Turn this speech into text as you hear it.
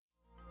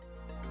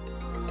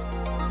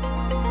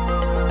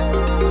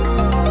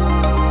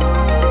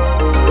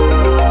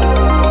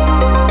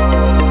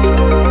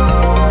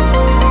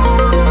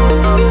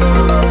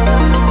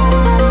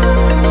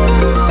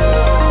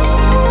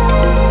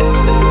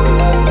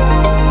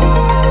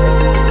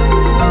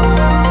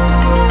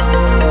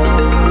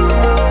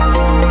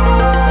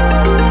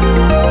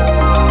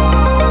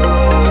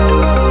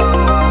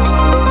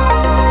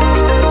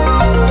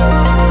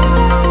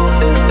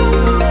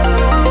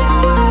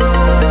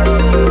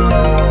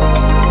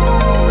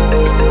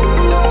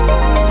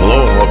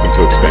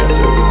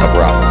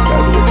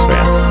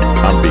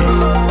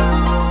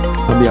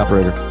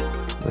operator.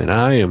 And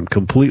I am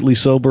completely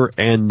sober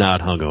and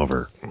not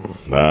hungover.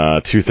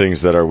 Two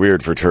things that are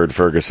weird for Turd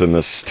Ferguson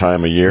this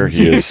time of year.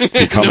 He is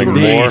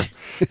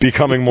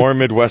becoming more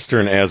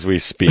Midwestern as we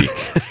speak.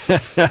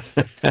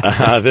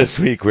 This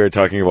week we're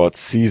talking about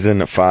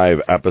Season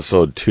 5,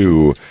 Episode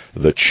 2,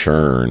 The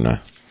Churn.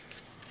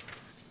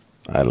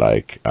 I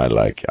like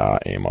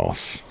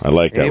Amos. I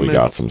like that we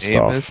got some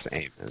stuff.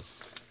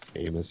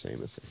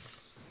 Amos.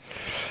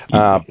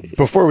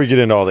 Before we get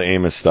into all the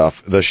Amos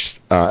stuff, the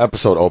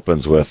episode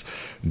opens with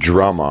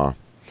Drumma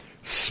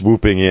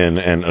swooping in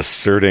and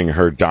asserting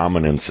her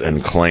dominance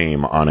and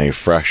claim on a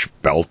fresh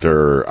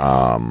belter,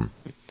 now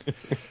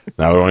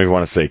I don't even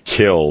want to say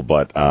kill,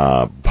 but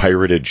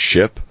pirated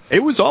ship.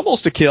 It was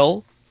almost a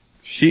kill.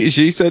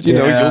 She said,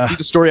 you'll be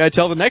the story I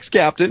tell the next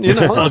captain.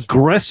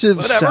 Aggressive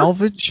Whatever.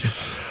 Salvage?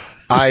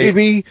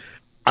 I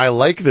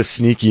like the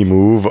sneaky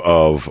move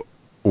of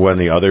when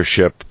the other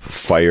ship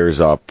fires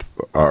up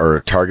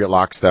or target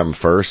locks them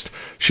first.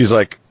 She's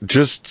like,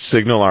 just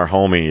signal our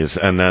homies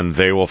and then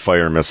they will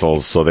fire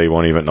missiles so they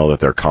won't even know that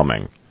they're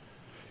coming.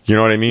 You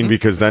know what I mean? Mm-hmm.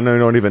 Because then they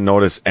don't even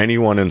notice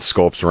anyone in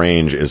scope's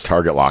range is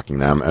target locking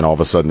them, and all of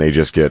a sudden they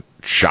just get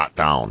shot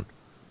down.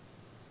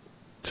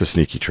 It's a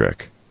sneaky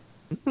trick.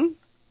 Mm-hmm.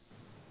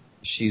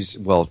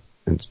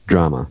 It's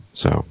drama,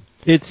 so.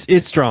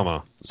 It's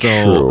drama.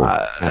 So true.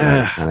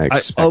 I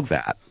expect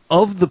that.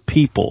 Of the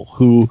people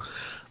who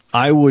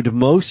I would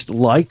most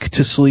like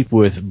to sleep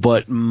with,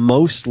 but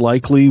most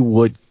likely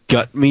would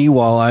gut me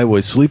while I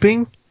was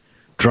sleeping,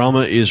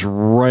 Drama is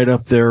right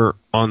up there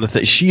on the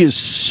thing. She is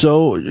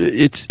so...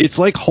 It's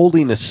like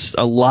holding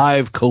a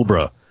live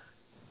cobra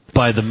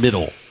by the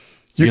middle.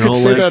 You could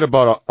say that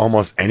about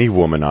almost any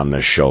woman on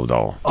this show,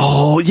 though.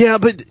 Oh, yeah,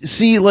 but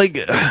see, like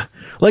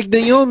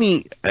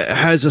Naomi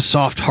has a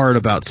soft heart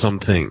about some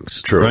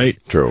things. True, right?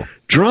 True.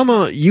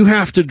 Drama, you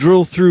have to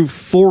drill through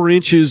 4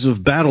 inches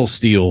of battle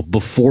steel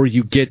before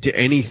you get to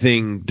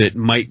anything that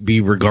might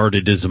be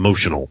regarded as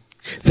emotional.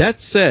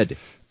 That said,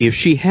 if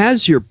she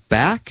has your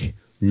back,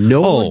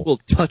 no one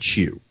will touch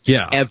you.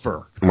 Yeah.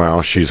 Ever.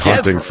 Well, she's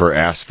hunting for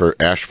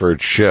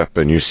Ashford's ship,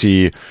 and you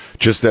see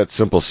just that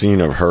simple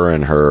scene of her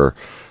and her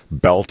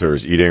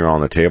belters eating around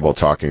the table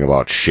talking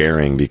about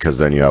sharing, because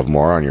then you have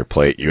more on your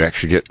plate. You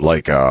actually get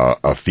like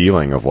a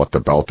feeling of what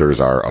the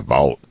belters are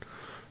about.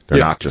 They're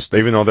not just,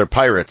 even though they're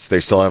pirates, they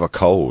still have a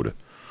code.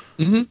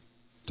 Mm-hmm.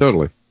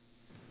 Totally.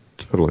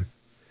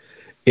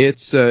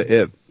 It's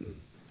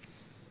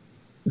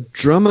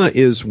Drumma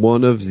is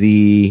one of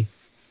the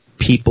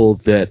people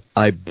that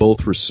I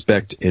both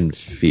respect and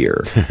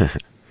fear.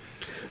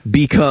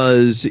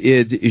 Because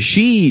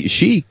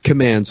she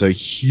commands a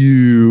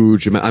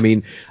huge amount. I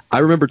mean, I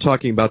remember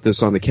talking about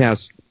this on the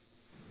cast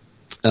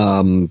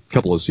a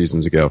couple of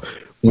seasons ago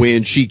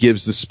when she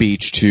gives the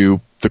speech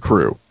to the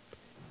crew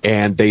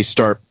and they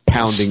start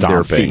pounding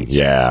their feet.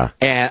 Yeah.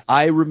 And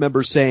I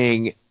remember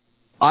saying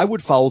I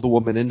would follow the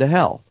woman into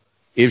hell.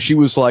 If she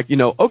was like,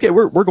 okay,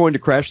 we're going to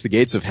crash the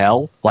gates of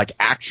hell, like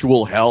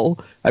actual hell,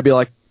 I'd be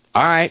like,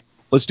 all right,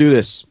 let's do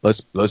this.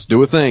 Let's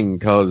do a thing,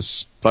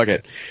 because fuck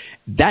it.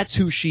 That's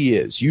who she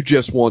is. You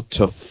just want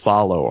to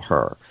follow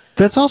her.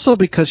 That's also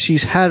because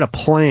she's had a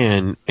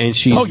plan, and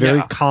she's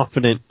very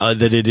confident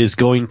that it is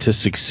going to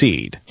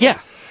succeed. Yeah.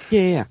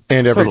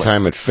 And every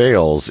time it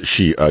fails,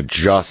 she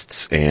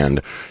adjusts,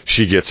 and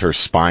she gets her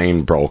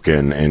spine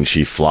broken, and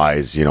she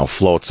flies,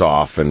 floats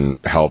off and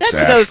helps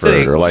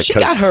Ashford. Or like, she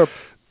got her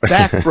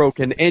back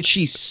broken, and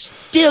she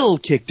still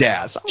kicked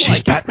ass.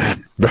 She's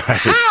Batman. Right.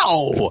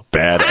 How?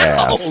 Badass.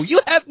 How? You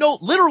have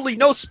literally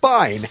no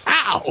spine.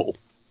 How?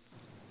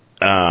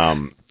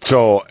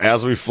 So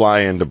as we fly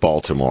into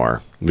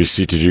Baltimore,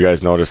 did you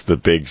guys notice the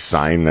big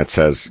sign that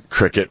says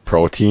cricket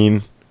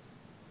protein?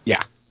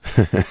 Yeah.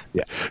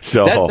 Yeah.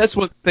 So that's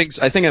one of the things.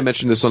 I think I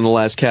mentioned this on the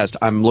last cast.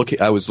 I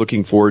was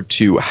looking forward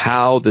to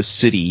how the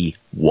city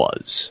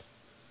was.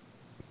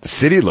 The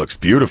city looks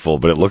beautiful,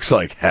 but it looks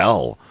like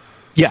hell.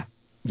 Yeah.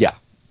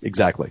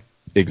 Exactly.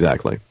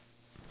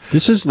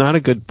 This is not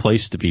a good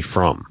place to be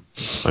from.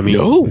 I mean,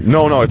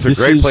 no, it's a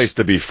great place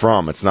to be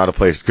from. It's not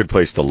good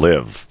place to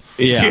live.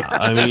 Yeah,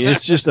 I mean,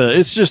 it's just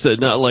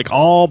like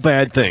all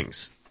bad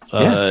things,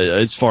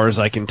 as far as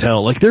I can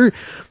tell. Like we're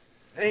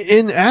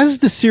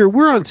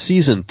on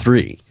season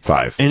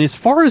 5, and as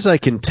far as I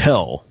can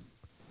tell,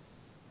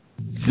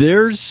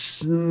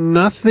 there's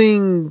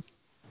nothing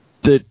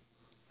good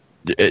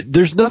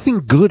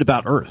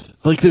about Earth.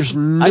 Like, there's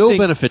no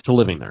benefit to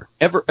living there.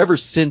 Ever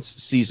since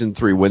season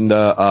 3, when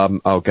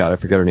the I forgot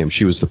her name.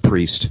 She was the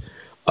priest,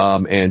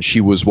 and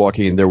she was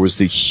walking. There was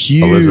the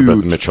huge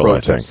Elizabeth Mitchell,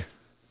 protest. I think.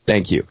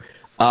 Thank you.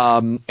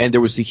 And there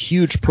was the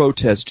huge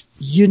protest.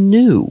 You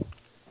knew.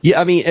 Yeah,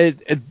 I mean,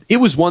 it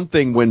was one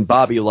thing when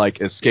Bobby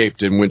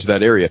escaped and went to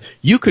that area.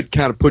 You could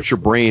kind of put your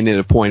brain in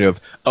a point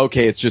of,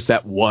 okay, it's just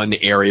that one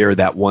area or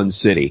that one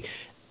city.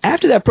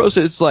 After that protest,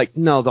 it's like,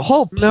 no, the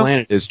whole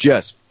planet is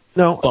just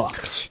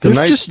fucked.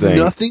 There's just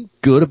nothing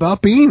good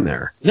about being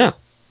there. No.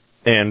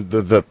 And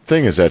the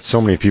thing is that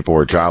so many people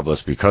were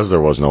jobless because there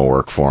was no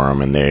work for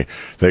them, and they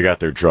got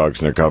their drugs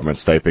and their government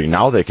stipend.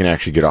 Now they can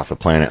actually get off the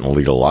planet and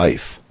lead a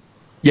life.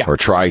 Yeah. Or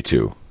try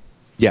to.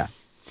 Yeah.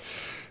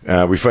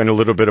 We find a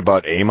little bit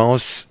about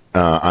Amos.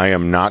 I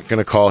am not going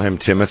to call him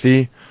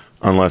Timothy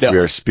unless we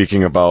are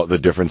speaking about the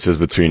differences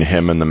between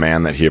him and the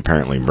man that he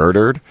apparently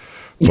murdered.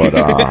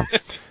 But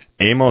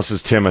Amos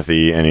is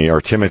Timothy,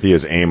 or Timothy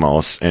is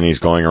Amos, and he's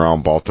going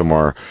around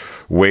Baltimore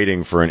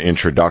waiting for an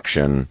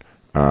introduction.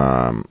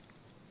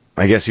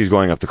 I guess he's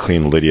going up to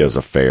clean Lydia's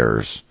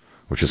affairs,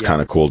 which is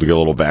kind of cool to get a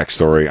little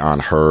backstory on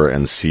her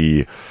and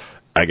see,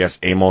 I guess,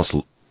 Amos,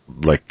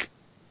 like,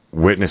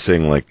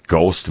 witnessing, like,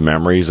 ghost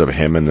memories of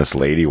him and this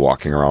lady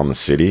walking around the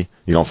city.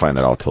 You don't find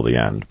that out till the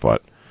end,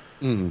 but...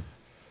 Mm.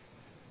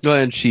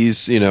 And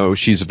she's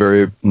a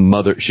very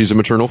she's a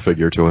maternal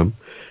figure to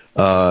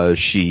him.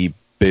 She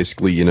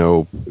basically,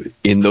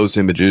 in those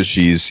images,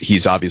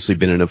 he's obviously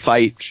been in a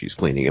fight. She's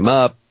cleaning him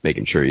up,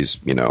 making sure he's,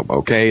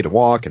 okay to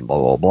walk and blah,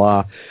 blah,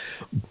 blah.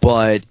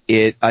 But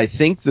I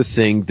think the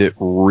thing that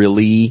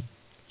really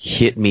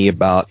hit me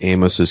about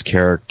Amos's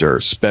character,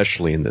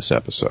 especially in this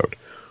episode,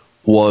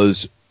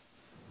 was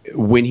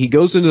when he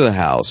goes into the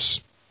house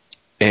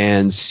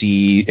and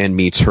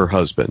meets her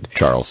husband,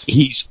 Charles.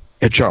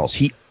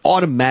 He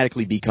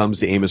automatically becomes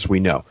the Amos we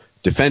know.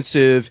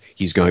 Defensive,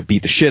 he's going to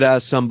beat the shit out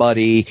of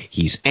somebody,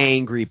 he's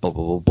angry, blah,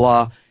 blah, blah,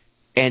 blah.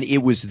 And it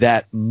was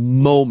that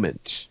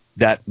moment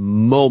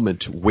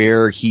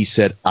where he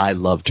said, I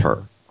loved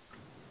her.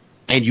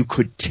 And you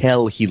could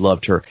tell he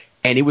loved her.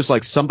 And it was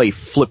like somebody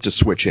flipped a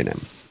switch in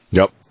him.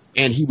 Yep.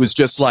 And he was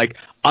just like,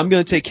 I'm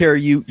going to take care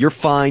of you. You're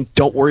fine.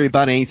 Don't worry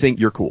about anything.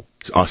 You're cool.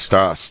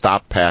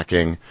 Stop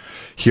packing.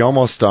 He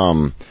almost,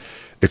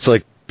 it's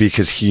like,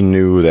 because he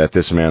knew that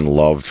this man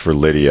loved for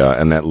Lydia,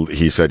 and that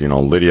he said,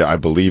 Lydia, I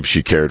believe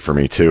she cared for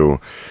me too.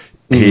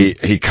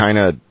 Mm-hmm. He kind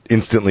of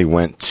instantly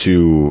went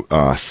to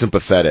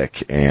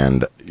sympathetic,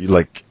 and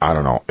like, I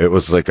don't know, it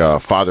was like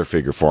a father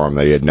figure for him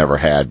that he had never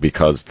had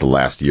because the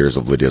last years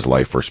of Lydia's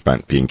life were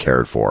spent being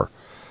cared for.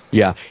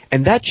 Yeah,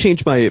 and that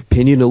changed my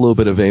opinion a little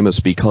bit of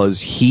Amos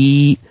because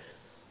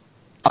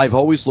I've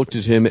always looked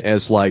at him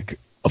as like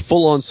a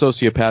full-on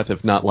sociopath,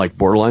 if not like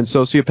borderline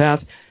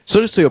sociopath.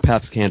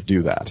 Sociopaths can't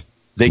do that.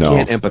 They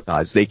can't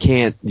empathize. They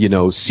can't,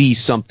 see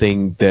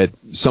something that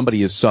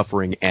somebody is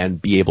suffering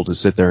and be able to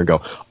sit there and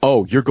go,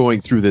 oh, you're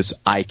going through this.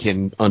 I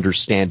can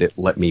understand it.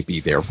 Let me be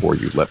there for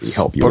you. Let me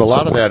help you. But a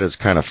lot of that is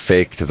kind of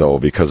faked, though,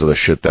 because of the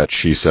shit that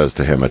she says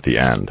to him at the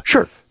end.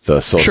 Sure.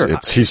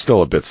 He's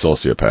still a bit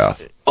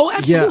sociopath. Oh,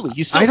 absolutely. Yeah,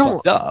 he's still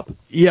fucked up.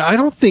 Yeah, I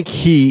don't think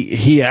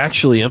he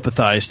actually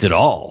empathized at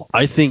all.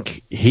 I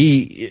think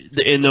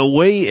in a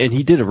way, and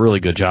he did a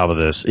really good job of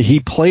this, he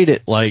played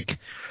it like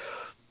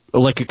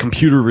a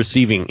computer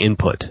receiving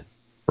input,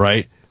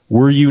 right?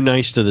 Were you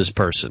nice to this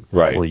person?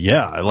 Right. Well,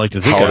 yeah, I like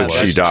to think How did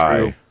she die?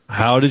 True.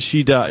 How did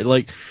she die?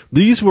 Like,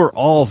 these were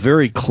all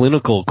very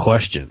clinical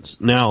questions.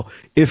 Now,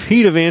 if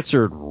he'd have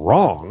answered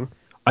wrong,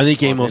 I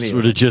think Amos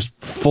would have just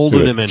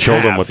folded him in half.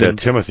 Killed him with that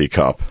Timothy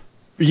cup.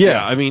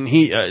 Yeah, I mean,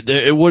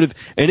 it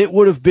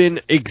would have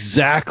been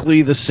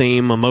exactly the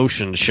same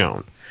emotion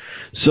shown.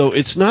 So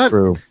it's not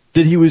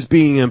that he was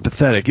being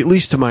empathetic, at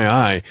least to my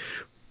eye.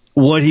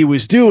 What he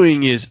was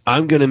doing is,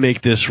 I'm going to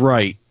make this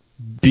right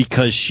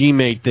because she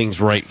made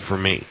things right for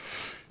me.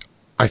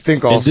 I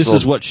think also and this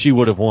is what she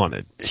would have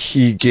wanted.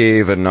 He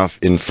gave enough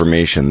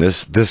information.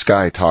 This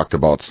guy talked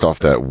about stuff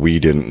that we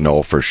didn't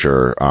know for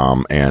sure,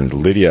 and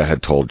Lydia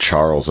had told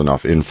Charles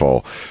enough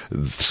info,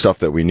 stuff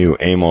that we knew.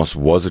 Amos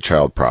was a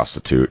child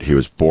prostitute. He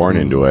was born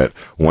into it.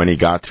 When he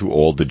got too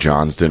old, the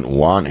Johns didn't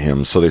want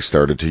him, so they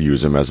started to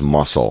use him as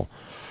muscle.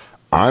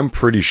 I'm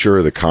pretty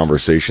sure the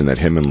conversation that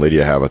him and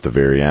Lydia have at the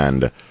very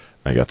end,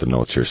 I got the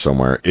notes here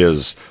somewhere,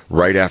 is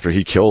right after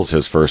he kills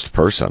his first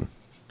person.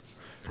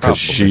 Because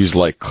she's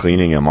like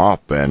cleaning him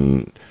up,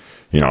 and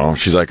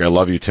she's like, I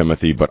love you,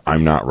 Timothy, but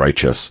I'm not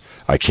righteous.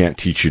 I can't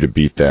teach you to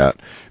beat that.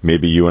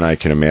 Maybe you and I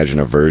can imagine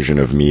a version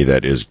of me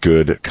that is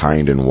good,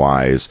 kind, and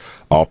wise.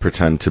 I'll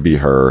pretend to be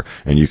her,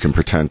 and you can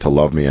pretend to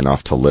love me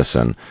enough to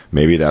listen.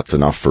 Maybe that's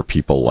enough for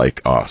people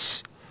like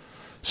us.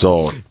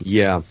 So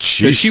yeah,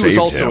 she was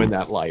also him. In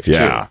that life.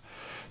 Yeah. Too.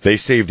 They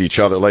saved each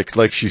other.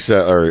 Like she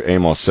said, or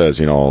Amos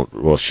says,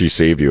 well, she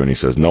saved you, and he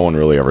says, no one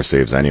really ever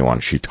saves anyone.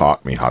 She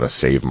taught me how to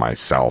save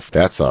myself.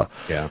 That's a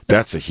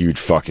huge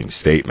fucking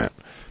statement.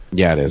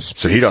 Yeah, it is.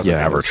 So he doesn't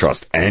ever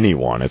trust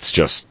anyone. It's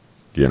just,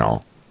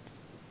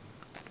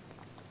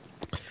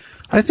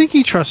 I think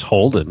he trusts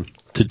Holden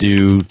to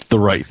do the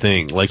right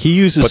thing. Like, he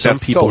uses some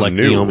people like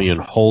Naomi and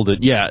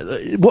Holden.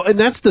 Yeah. Well, and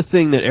that's the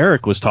thing that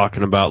Eric was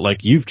talking about.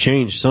 Like, you've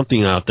changed.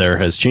 Something out there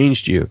has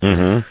changed you.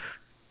 Mm-hmm.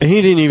 And he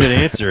didn't even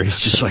answer. He's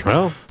just like,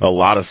 well, a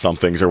lot of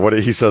somethings, or what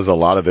he says, a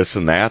lot of this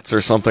and that's,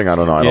 or something. I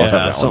don't know. I don't have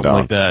that something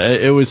one down. Like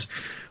that.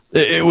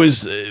 It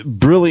was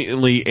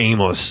brilliantly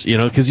Amos,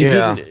 because he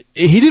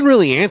didn't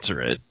really answer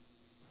it,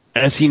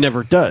 as he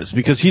never does,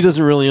 because he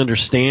doesn't really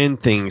understand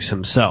things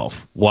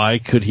himself. Why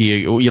could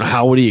he?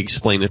 How would he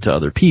explain it to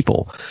other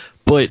people?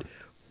 But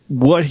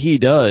what he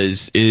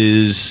does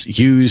is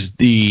use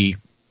the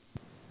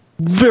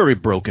very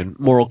broken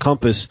moral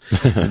compass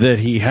that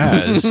he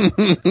has.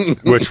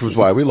 Which was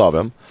why we love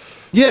him.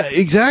 Yeah,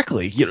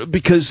 exactly.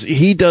 Because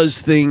he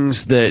does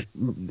things that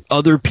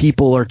other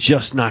people are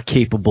just not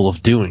capable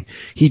of doing.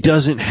 He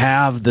doesn't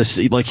have this,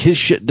 like, his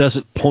shit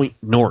doesn't point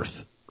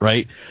north,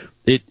 right?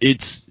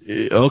 It's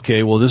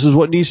okay. Well, this is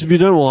what needs to be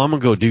done. Well, I'm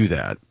gonna go do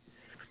that.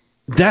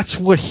 That's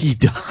what he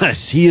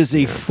does. He is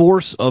a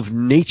force of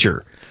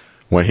nature.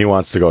 When he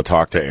wants to go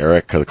talk to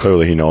Eric, because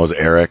clearly he knows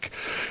Eric,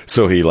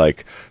 so he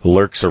like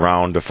lurks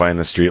around to find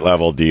the street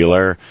level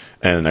dealer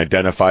and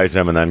identifies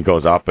him, and then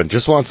goes up and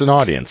just wants an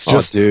audience.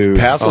 Just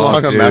pass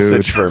along a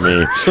message for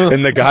me.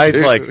 And the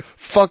guy's like,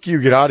 "Fuck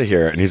you, get out of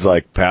here!" And he's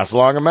like, "Pass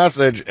along a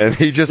message," and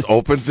he just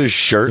opens his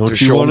shirt to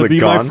show him the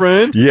gun. My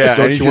friend? Yeah,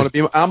 Don't and you want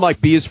to be? I'm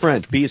like, be his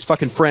friend, be his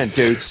fucking friend,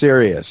 dude.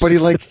 Serious. But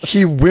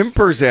he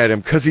whimpers at him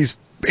because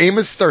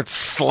Amos starts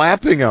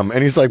slapping him,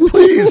 and he's like,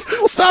 "Please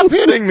stop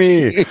hitting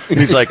me!" And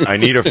he's like, "I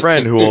need a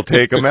friend who will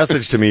take a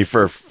message to me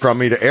from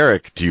me to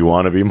Eric. Do you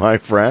want to be my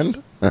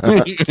friend?"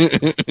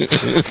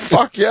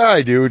 Fuck yeah,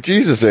 I do.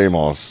 Jesus,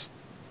 Amos.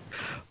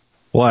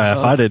 Why, if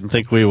I didn't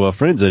think we were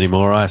friends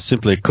anymore, I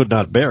simply could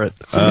not bear it.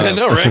 I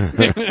know, right?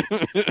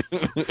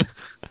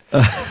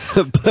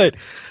 But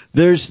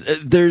there's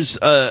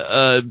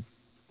I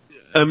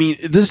mean,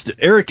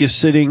 Eric is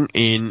sitting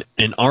in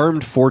an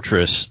armed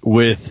fortress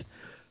with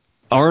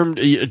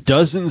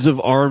dozens of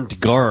armed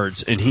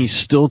guards, and he's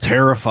still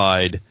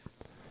terrified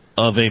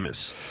of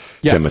Amos.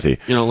 Yeah. Timothy.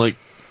 Like,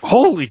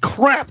 holy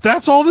crap,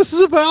 that's all this is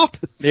about?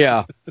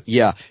 Yeah,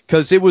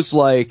 because it was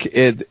like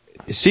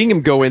seeing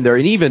him go in there,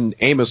 and even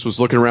Amos was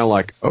looking around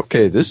like,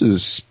 okay, this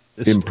is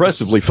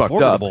impressively fucked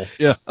horrible.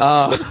 up.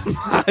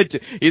 Yeah.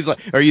 He's like,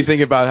 are you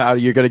thinking about how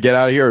you're going to get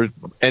out of here?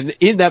 And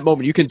in that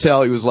moment, you can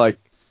tell he was like,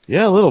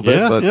 yeah, a little bit.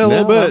 Yeah, a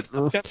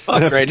little bit.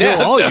 Fuck right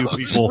now. All you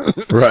people.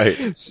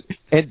 Right.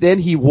 And then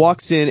he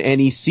walks in and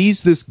he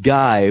sees this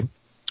guy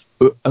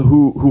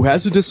who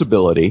has a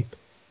disability,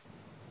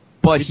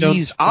 but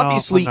he's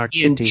obviously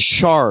in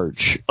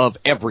charge of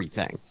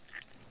everything.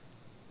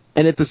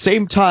 And at the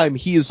same time,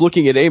 he is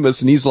looking at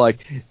Amos and he's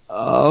like,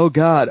 oh,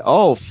 God,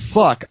 oh,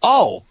 fuck,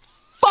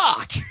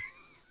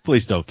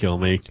 Please don't kill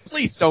me.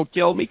 Please don't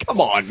kill me. Come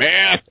on,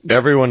 man.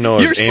 Everyone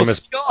knows You're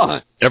supposed to be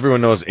gone.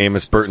 Everyone knows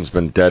Amos Burton's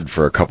been dead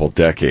for a couple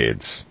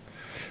decades.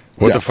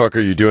 What the fuck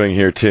are you doing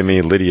here,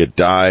 Timmy? Lydia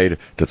died.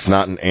 That's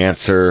not an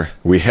answer.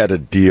 We had a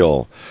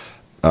deal.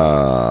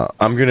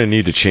 I'm going to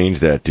need to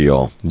change that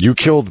deal. You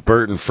killed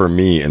Burton for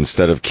me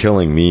instead of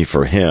killing me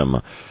for him.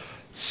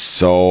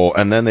 So,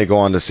 and then they go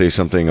on to say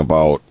something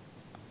about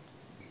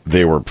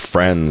they were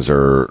friends,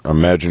 or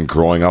imagine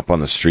growing up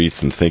on the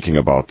streets and thinking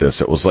about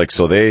this. It was like,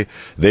 so they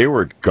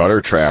were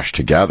gutter trash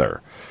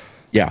together.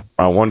 Yeah.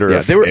 I wonder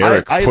if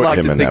Eric put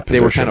him in that position.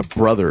 They were kind of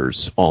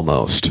brothers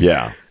almost.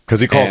 Yeah,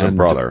 because he calls him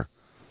brother.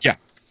 Yeah.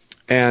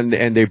 And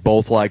they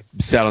both like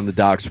sat on the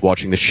docks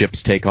watching the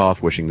ships take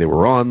off, wishing they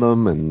were on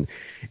them, and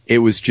it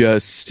was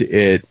just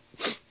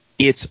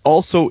it's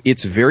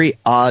very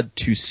odd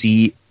to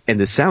see, and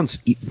this sounds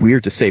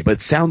weird to say,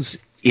 but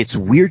it's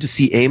weird to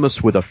see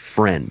Amos with a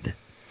friend.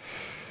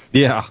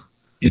 Yeah.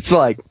 It's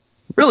like,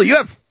 really, you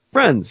have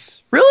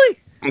friends? Really?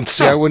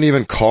 See, I wouldn't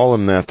even call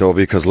him that, though,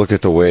 because look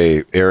at the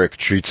way Eric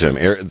treats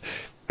him.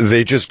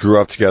 They just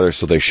grew up together,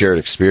 so they shared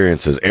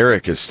experiences.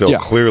 Eric is still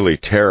clearly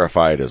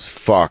terrified as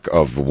fuck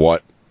of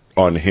what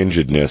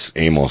unhingedness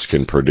Amos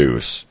can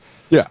produce.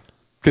 Yeah,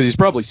 because he's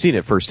probably seen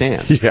it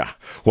firsthand. Yeah.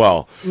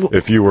 Well,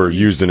 if you were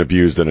used and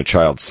abused in a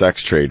child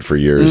sex trade for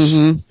years,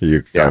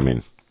 I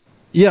mean.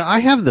 Yeah, I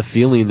have the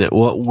feeling that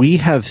what we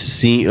have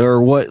seen,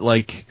 or what,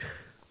 like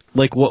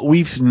what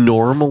we've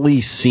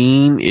normally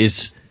seen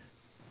is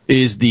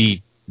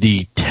the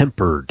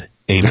tempered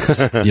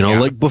Amos.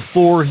 Like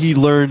before he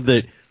learned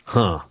that,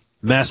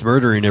 mass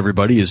murdering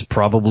everybody is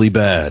probably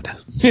bad.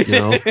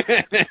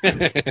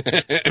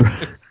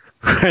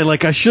 Right,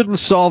 like I shouldn't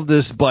solve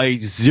this by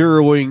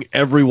zeroing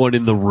everyone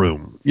in the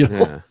room.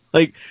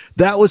 Like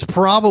that was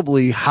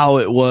probably how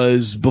it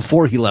was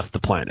before he left the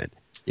planet.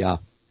 Yeah.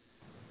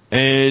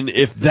 And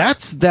if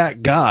that's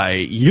that guy,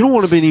 you don't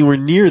want to be anywhere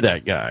near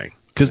that guy.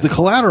 Because the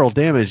collateral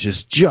damage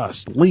is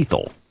just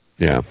lethal.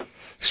 Yeah.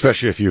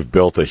 Especially if you've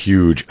built a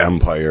huge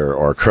empire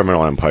or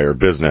criminal empire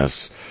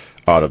business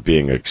out of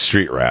being a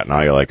street rat.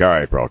 Now you're like, all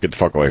right, bro, get the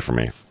fuck away from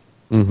me.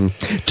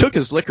 Mm-hmm. Took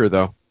his liquor,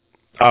 though.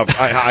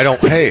 I don't.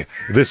 Hey,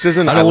 this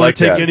isn't. I don't want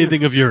to take that.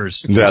 anything of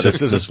yours. Yeah,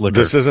 this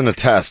isn't a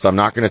test. I'm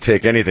not going to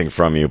take anything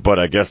from you. But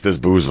I guess this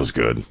booze was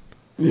good.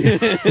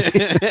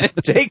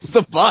 Takes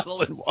the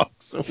bottle and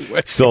walks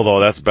away. Still,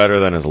 though, that's better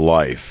than his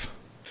life.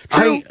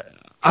 True.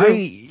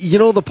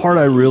 The part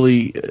I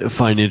really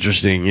find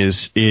interesting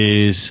is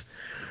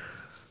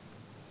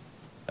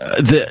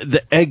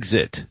the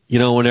exit.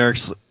 When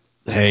Eric's,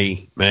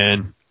 hey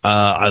man,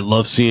 I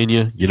love seeing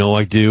you.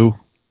 I do.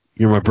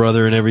 You're my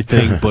brother and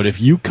everything. But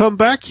if you come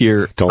back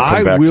here, don't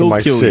come back to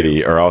my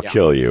city, or I'll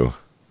kill you.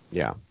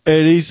 Yeah.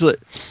 And he's like,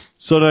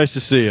 so nice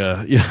to see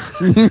you. Yeah.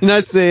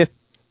 Nice to see you.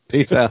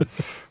 Peace out.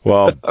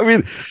 Well, I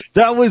mean,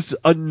 that was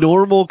a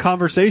normal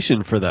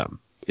conversation for them.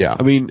 Yeah.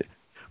 I mean,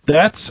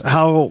 That's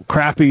how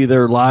crappy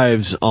their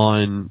lives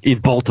in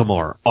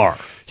Baltimore are.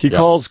 He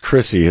calls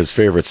Chrissy his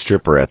favorite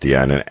stripper at the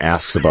end and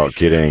asks about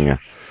getting in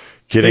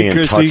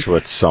Chrissy. touch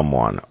with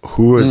someone.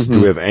 Who is?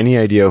 Do we have any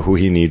idea who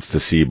he needs to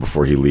see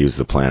before he leaves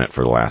the planet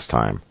for the last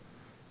time?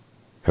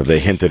 Have they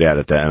hinted at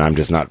it then? And I'm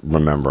just not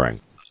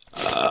remembering.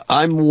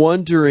 I'm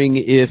wondering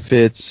if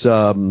it's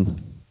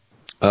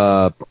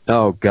oh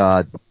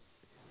God,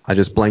 I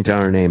just blanked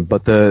out her name.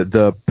 But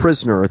the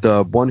prisoner,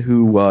 the one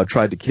who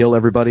tried to kill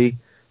everybody,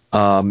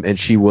 and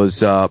she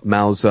was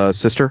Mao's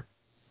sister.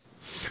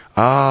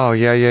 Oh,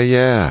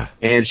 yeah.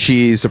 And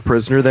she's a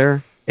prisoner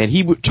there. And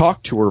he would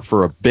talk to her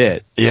for a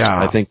bit.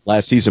 Yeah. I think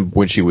last season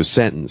when she was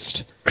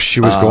sentenced. She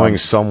was going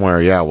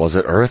somewhere. Yeah, was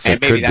it Earth? And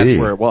it maybe could that's be.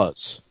 where it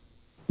was.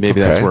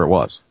 Maybe that's where it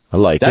was. I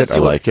like That's it. I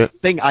like it.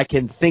 thing I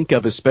can think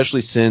of,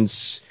 especially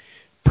since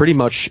pretty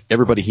much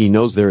everybody he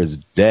knows there is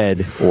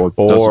dead or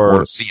doesn't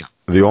want to see him.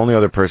 The only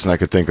other person I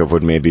could think of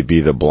would maybe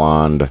be the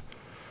blonde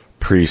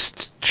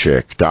priest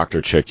chick,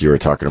 doctor chick you were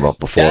talking about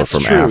before That's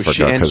from true.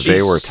 Africa, because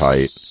they were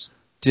tight.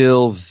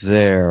 Still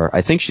there.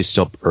 I think she's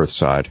still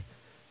Earthside.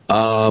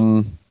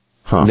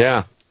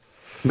 Yeah.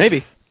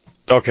 Maybe.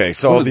 Okay,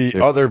 so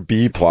the other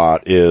B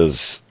plot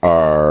is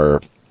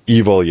our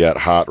evil yet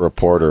hot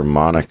reporter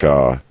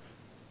Monica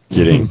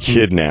getting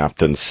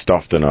kidnapped and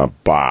stuffed in a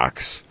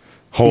box.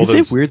 Is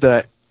it weird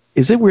that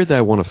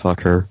I want to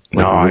fuck her?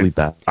 Like, No, really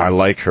bad. I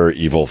like her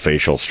evil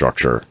facial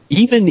structure.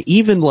 Even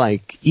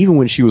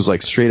when she was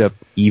like straight up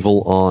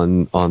evil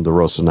on the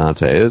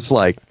Rocinante, it's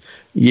like,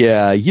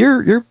 yeah,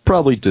 you're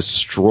probably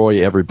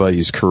destroy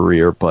everybody's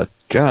career, but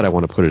God, I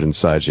want to put it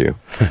inside you.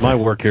 My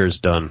work here is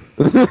done.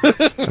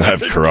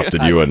 I've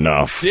corrupted you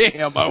enough.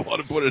 Damn, I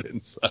want to put it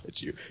inside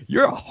you.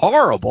 You're a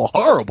horrible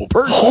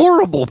person.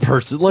 Horrible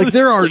person. Like,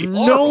 there are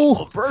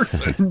no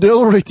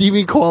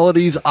redeeming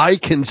qualities I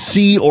can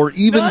see or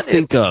even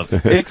think of.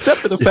 Except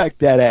for the fact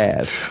that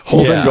ass.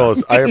 Holden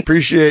goes, I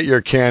appreciate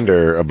your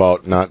candor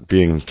about not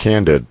being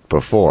candid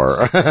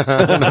before.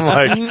 And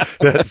I'm like,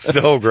 that's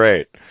so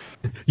great.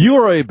 You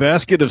are a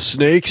basket of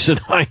snakes,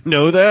 and I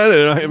know that,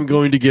 and I am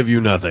going to give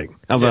you nothing.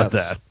 How about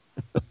that?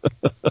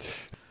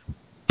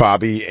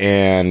 Bobby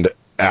and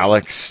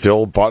Alex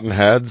still button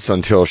heads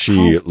until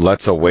she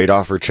lets a weight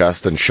off her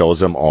chest and shows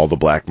him all the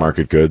black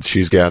market goods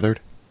she's gathered.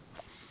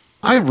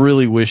 I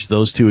really wish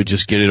those two would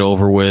just get it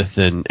over with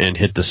and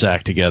hit the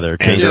sack together.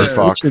 Because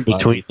fuck. in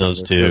between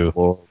those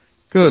two.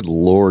 Good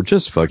Lord,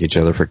 just fuck each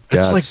other for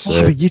God's sake.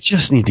 Bobby, you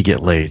just need to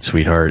get laid,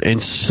 sweetheart.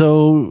 And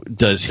so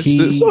does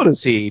he. So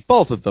does he.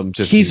 Both of them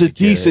just. He's a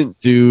decent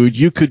dude.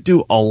 You could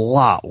do a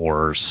lot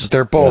worse.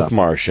 They're both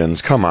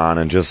Martians. Come on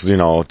and just, do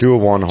a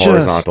one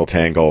horizontal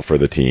tango for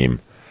the team.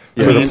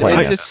 For the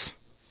planets.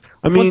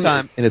 I mean, one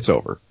time and it's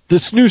over. The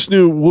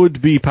snoo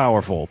would be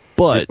powerful,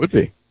 but. It would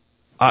be.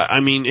 I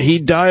mean,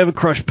 he'd die of a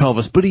crushed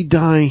pelvis, but he'd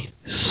die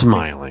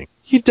smiling.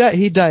 He'd die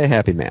a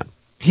happy man.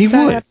 He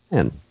would.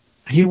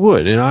 He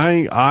would, and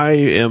I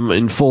am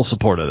in full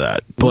support of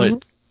that.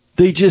 But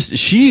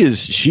she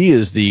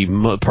is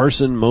the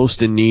person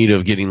most in need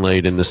of getting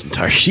laid in this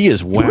entire. She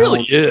is wound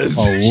really is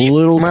a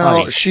little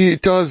tight. She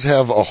does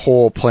have a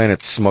whole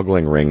planet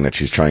smuggling ring that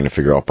she's trying to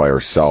figure out by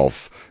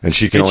herself, and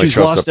she can only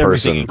trust a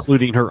person,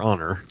 including her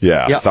honor.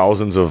 Yeah,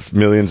 thousands of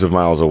millions of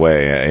miles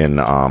away in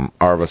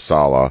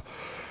Arvasala.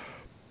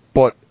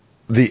 But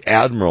the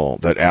admiral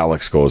that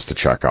Alex goes to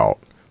check out,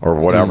 or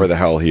whatever the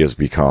hell he has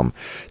become.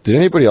 Did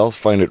anybody else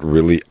find it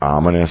really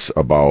ominous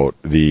about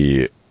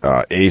the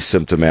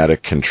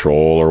asymptomatic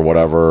control or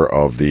whatever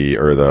of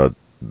the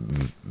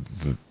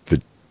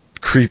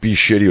creepy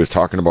shit he was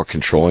talking about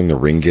controlling the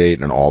ring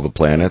gate and all the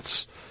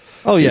planets?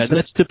 Oh yeah,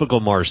 that's typical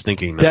Mars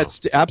thinking. Now.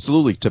 That's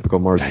absolutely typical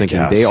Mars thinking.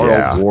 Guess, they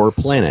are a war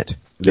planet.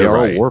 They are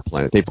right. a war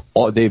planet.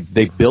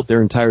 They've built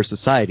their entire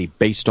society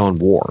based on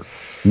war,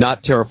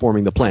 not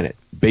terraforming the planet,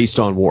 based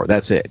on war.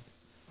 That's it.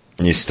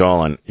 You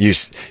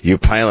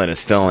pilot a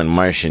stolen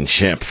Martian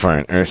ship for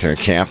an Earther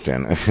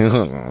captain.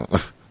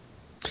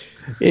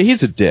 Yeah,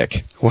 he's a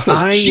dick.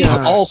 She's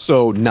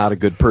also not a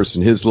good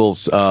person. His little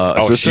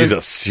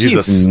assistant. she's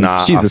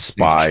a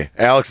spy.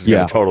 Alex is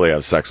going to totally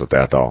have sex with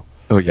that, though.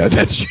 Oh yeah,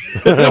 that's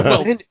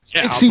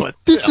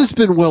this has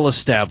been well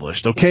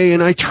established, okay?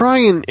 And I try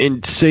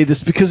and say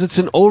this because it's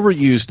an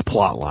overused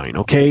plot line,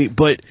 okay?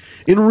 But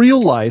in real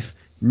life,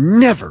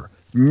 never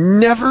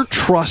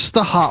trust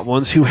the hot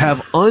ones who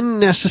have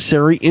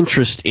unnecessary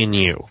interest in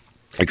you.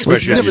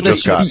 Especially if you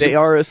just got. They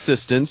are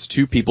assistants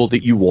to people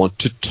that you want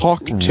to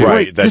talk to.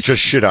 Right, that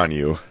just shit on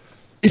you.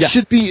 It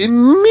should be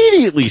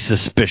immediately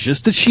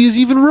suspicious that she is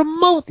even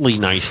remotely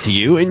nice to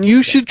you, and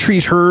you should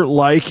treat her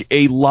like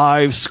a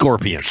live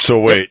scorpion. So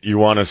wait, you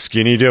want a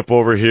skinny dip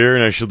over here,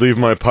 and I should leave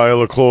my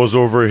pile of clothes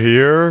over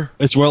here?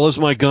 As well as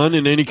my gun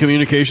and any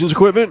communications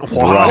equipment?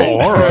 Wow,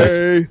 Right. all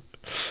right.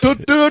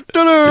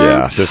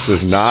 Yeah, this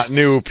is not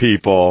new,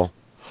 people.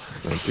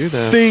 Don't do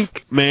that.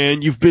 Think,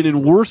 man, you've been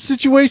in worse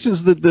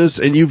situations than this,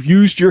 and you've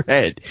used your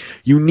head.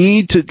 You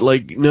need to,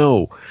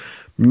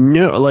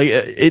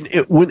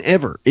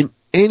 whenever, in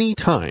any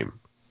time,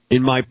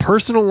 in my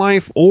personal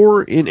life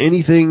or in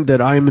anything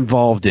that I'm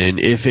involved in,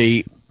 if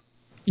a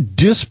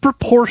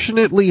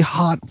disproportionately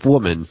hot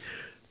woman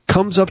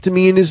comes up to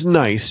me and is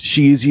nice,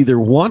 she is either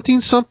wanting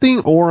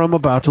something or I'm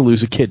about to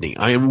lose a kidney.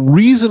 I am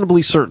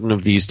reasonably certain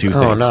of these two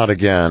things. Oh, not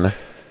again.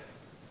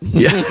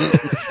 Yeah.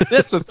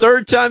 That's the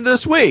third time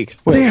this week.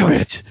 Damn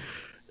it.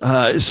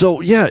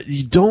 So yeah,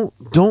 you don't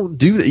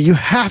do that. You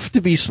have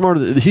to be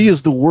smarter. He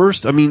is the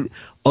worst. I mean,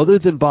 other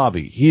than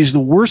Bobby, he's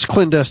the worst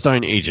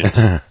clandestine agent.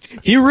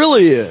 He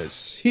really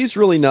is. He's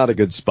really not a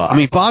good spy. I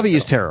mean, Bobby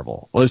is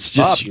terrible. It's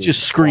just Bobby she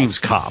just screams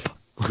cop.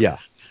 yeah.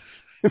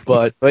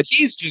 But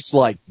he's just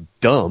like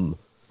dumb.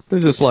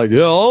 He's just like,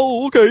 yeah,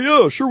 oh, okay,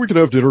 yeah, sure, we can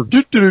have dinner.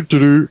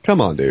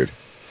 Come on, dude.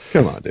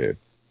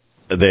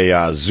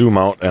 They zoom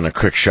out in a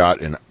quick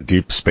shot in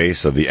deep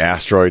space of the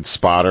asteroid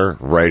spotter,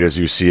 right as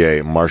you see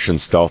a Martian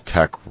stealth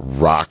tech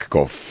rock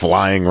go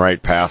flying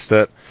right past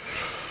it.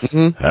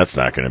 Mm-hmm. That's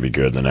not going to be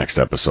good in the next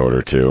episode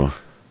or two.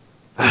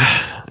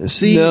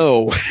 See,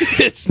 no,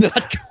 it's not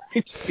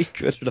going to be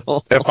good at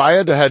all. If I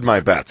had to head my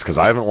bets, because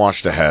I haven't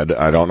watched ahead,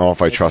 I don't know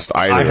if I trust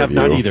either of you. I have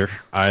not either.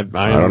 I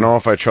don't know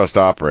if I trust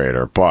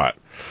Operator, but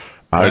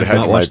I would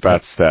hedge my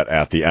bets that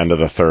at the end of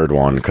the third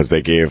one, because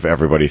they gave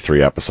everybody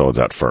 3 episodes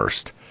at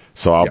first.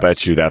 So I'll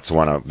bet you that's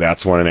when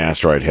an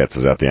asteroid hits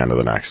is at the end of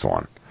the next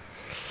one.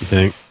 You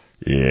think?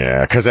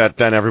 Yeah, because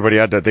then everybody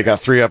they got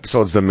 3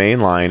 episodes the main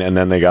line, and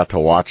then they got to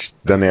watch.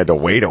 Then they had to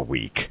wait a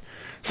week,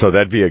 so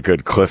that'd be a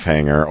good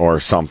cliffhanger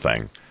or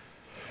something.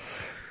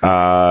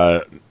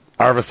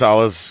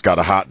 Arvisala's got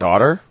a hot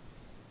daughter.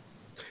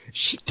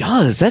 She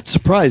does. That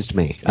surprised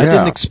me. Yeah. I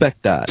didn't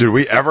expect that. Did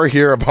we ever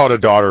hear about a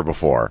daughter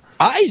before?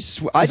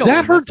 Is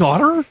that her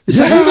daughter? Is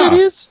that who that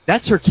is?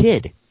 That's her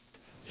kid.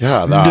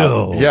 Yeah.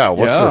 No. Yeah.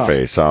 What's her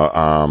face?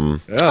 How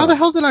the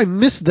hell did I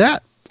miss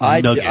that?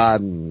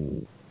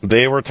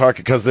 They were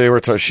talking because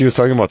she was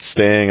talking about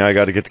staying. I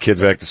got to get the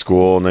kids back to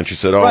school, and then she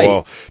said, "Oh,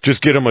 well,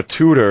 just get them a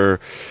tutor."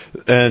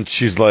 And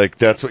she's like,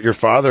 "That's what your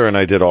father and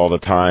I did all the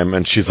time."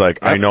 And she's like,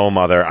 "I know,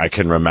 Mother. I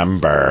can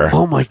remember."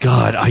 Oh my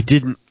God, I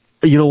didn't.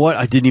 You know what?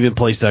 I didn't even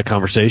place that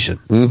conversation.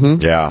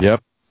 Mm-hmm. Yeah.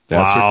 Yep.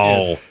 That's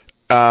wow.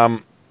 Her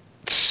kid.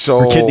 So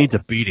her kid needs a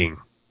beating.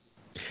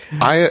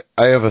 I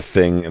have a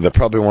thing. They're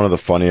probably one of the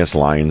funniest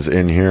lines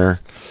in here.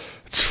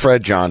 It's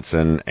Fred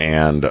Johnson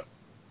and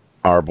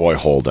our boy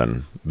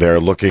Holden.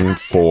 They're looking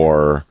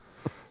for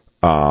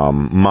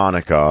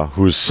Monica,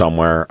 who's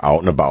somewhere out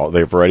and about.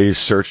 They've already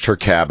searched her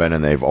cabin,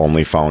 and they've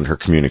only found her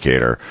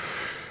communicator.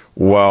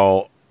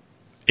 Well,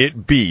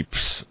 it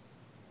beeps,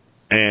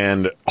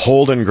 and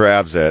Holden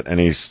grabs it,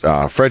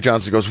 and Fred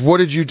Johnson goes, "What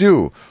did you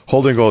do?"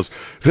 Holden goes,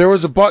 "There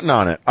was a button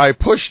on it. I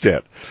pushed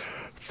it."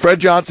 Fred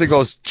Johnson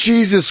goes,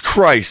 "Jesus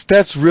Christ,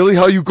 that's really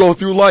how you go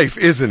through life,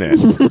 isn't it?"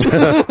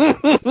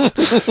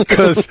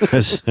 Because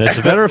as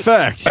a matter of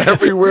fact,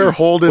 everywhere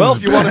Holden's well,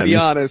 if you want to been, be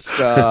honest,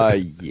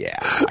 yeah.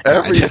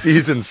 Every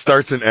season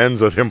starts and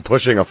ends with him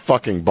pushing a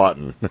fucking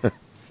button.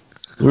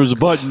 There's a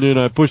button and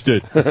I pushed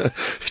it.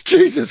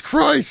 Jesus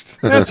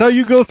Christ. That's how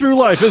you go through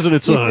life, isn't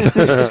it, son?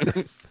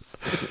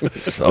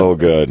 So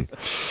good.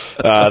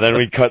 Then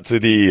we cut to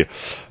the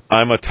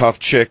I'm a tough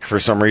chick. For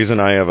some reason,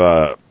 I have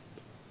a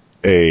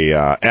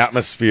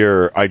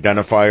atmosphere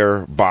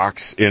identifier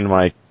box in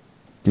my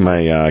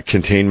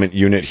containment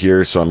unit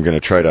here, so I'm going to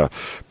try to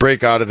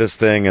break out of this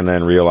thing and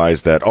then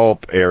realize that,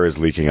 air is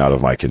leaking out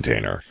of my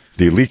container.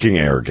 The leaking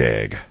air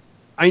gag.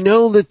 I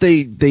know that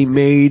they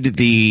made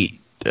the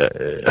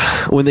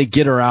when they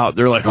get her out,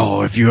 they're like,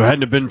 "Oh, if you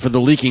hadn't have been for the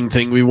leaking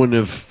thing, we wouldn't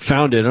have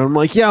found it." And I'm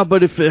like, "Yeah,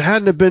 but if it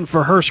hadn't have been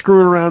for her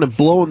screwing around and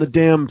blowing the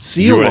damn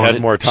seal, you would have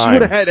had more time. She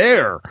would have had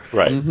air."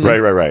 Right, mm-hmm.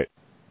 right.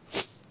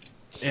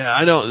 Yeah,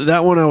 I know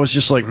that one. I was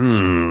just like,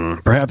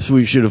 perhaps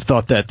we should have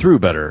thought that through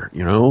better.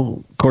 You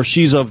know, of course,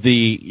 she's of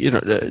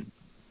the,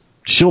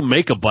 she'll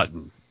make a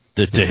button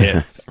to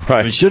hit. Right.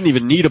 I mean, she doesn't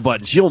even need a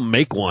button. She'll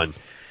make one.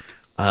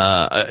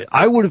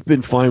 I would have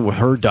been fine with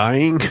her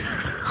dying.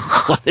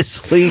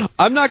 Honestly,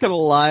 I'm not gonna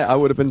lie. I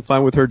would have been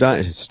fine with her dying.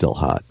 It's still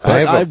hot.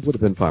 But I would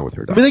have been fine with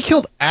her dying. I mean, they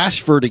killed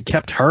Ashford and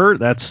kept her.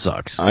 That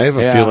sucks. I have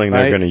a feeling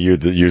they're going to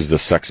use the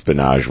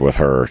sexpionage with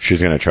her.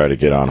 She's going to try to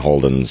get on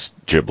Holden's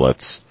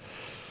giblets.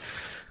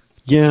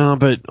 Yeah,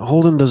 but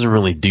Holden doesn't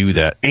really do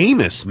that.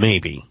 Amos,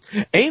 maybe.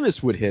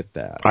 Amos would hit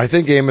that. I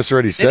think Amos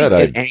already said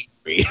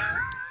angry.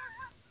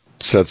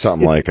 Said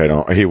something like,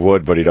 he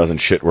would, but he doesn't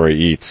shit where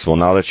he eats. Well,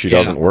 now that she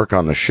doesn't work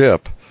on the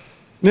ship.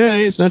 Yeah,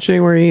 he's not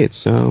shitting where he eats,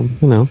 so,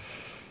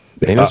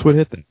 Amos would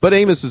hit that. But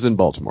Amos is in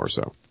Baltimore,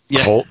 so.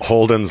 Yeah.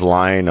 Holden's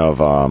line of,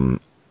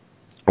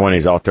 when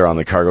he's out there on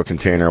the cargo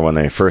container, when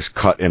they first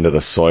cut into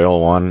the soil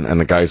one, and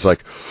the guy's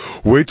like,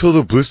 "Wait till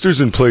the blister's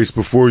in place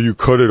before you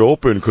cut it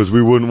open, because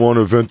we wouldn't want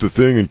to vent the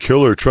thing and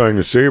kill her trying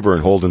to save her."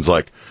 And Holden's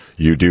like,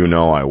 "You do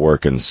know I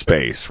work in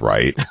space,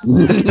 right?"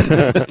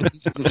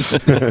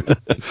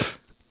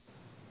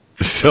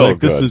 So like,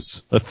 this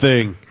is a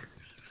thing.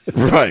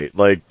 Right.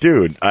 Like,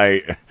 dude,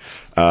 I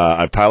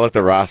pilot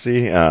the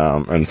Rossi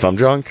and some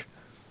junk.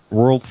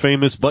 World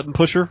famous button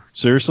pusher?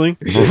 Seriously?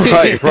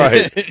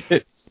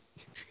 Right.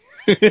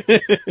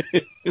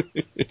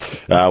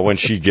 When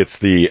she gets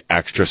the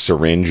extra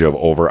syringe of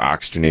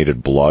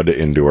over-oxygenated blood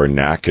into her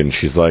neck, and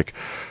she's like,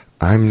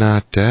 I'm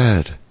not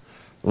dead.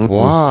 Mm-hmm.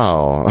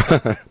 Wow.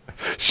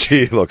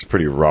 She looks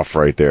pretty rough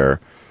right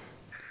there.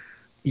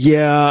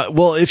 Yeah,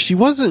 well, if she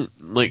wasn't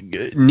like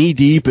knee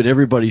deep in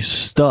everybody's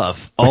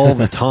stuff all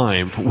the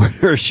time,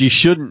 where she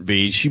shouldn't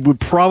be, she would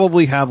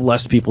probably have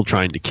less people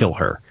trying to kill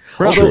her.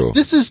 True. Although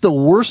this is the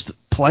worst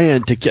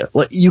plan to kill.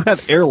 Like, you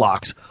have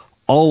airlocks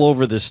all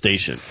over this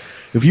station.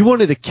 If you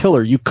wanted to kill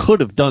her, you could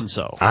have done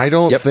so. I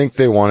don't think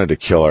they wanted to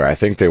kill her. I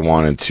think they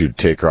wanted to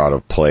take her out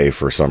of play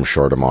for some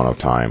short amount of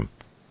time.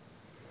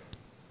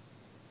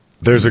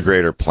 There's a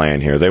greater plan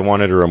here. They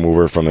wanted to remove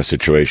her from the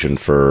situation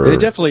for... They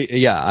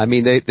definitely, I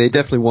mean, they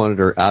definitely wanted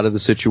her out of the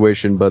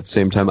situation, but at the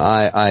same time,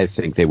 I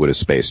think they would have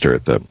spaced her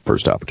at the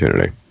first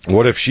opportunity.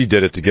 What if she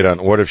did it to get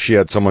on... What if she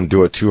had someone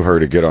do it to her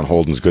to get on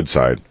Holden's good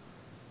side?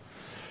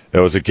 It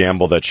was a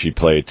gamble that she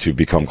played to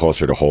become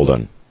closer to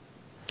Holden.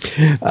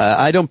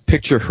 I don't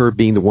picture her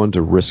being the one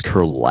to risk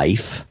her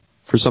life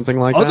for something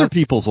like that. Other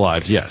people's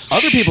lives, yes.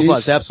 Other people's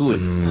lives,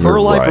 absolutely. Her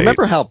life, right.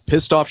 Remember how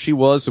pissed off she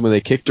was when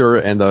they kicked her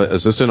and the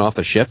assistant off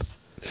the ship?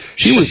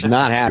 She was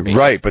not happy.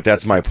 Right, but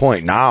that's my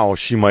point. Now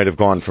she might have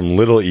gone from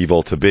little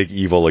evil to big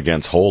evil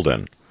against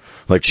Holden.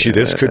 Like,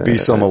 this could be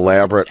some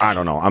elaborate... I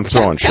don't know. I'm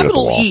throwing shit at the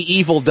wall. Capital E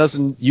evil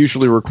doesn't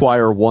usually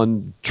require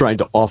one trying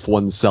to off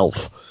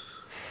oneself.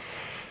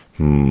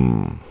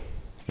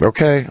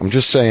 Okay, I'm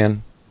just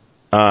saying.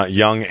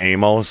 Young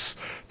Amos,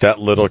 that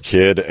little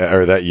kid,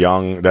 or that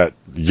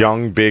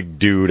young big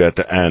dude at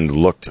the end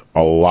looked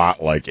a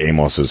lot like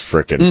Amos's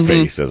frickin'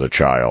 face as a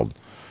child.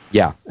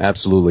 Yeah,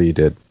 absolutely he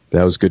did.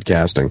 That was good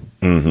casting.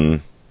 Mm-hmm.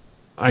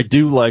 I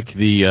do like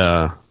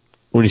the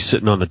when he's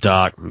sitting on the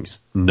dock.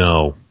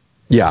 No.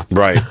 Yeah.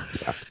 Right.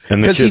 Yeah.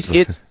 And the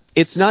kids...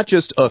 it's not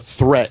just a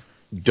threat,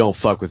 don't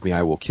fuck with me,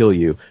 I will kill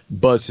you,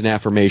 but it's an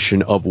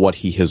affirmation of what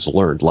he has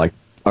learned. Like,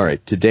 all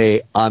right,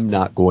 today I'm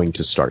not going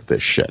to start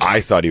this shit.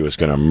 I thought he was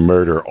going to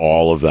murder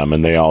all of them,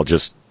 and they all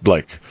just,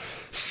 like,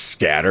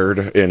 scattered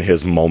in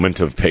his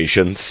moment of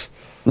patience.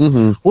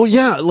 Mm-hmm. Well,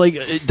 yeah, like,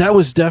 that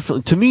was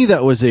definitely, to me,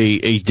 that was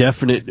a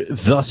definite,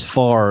 thus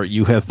far,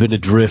 you have been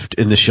adrift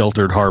in the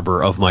sheltered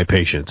harbor of my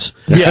patience.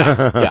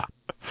 Yeah, yeah.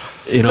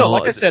 You know, no,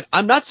 like I said,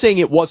 I'm not saying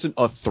it wasn't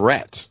a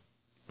threat.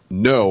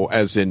 No,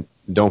 as in,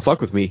 don't fuck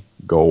with me,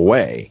 go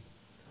away.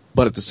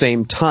 But at the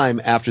same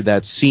time, after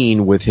that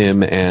scene with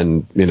him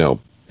and,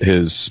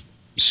 his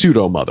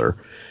pseudo-mother,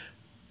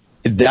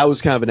 that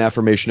was kind of an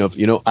affirmation of,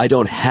 I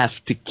don't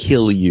have to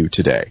kill you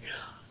today.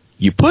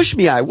 You push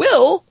me, I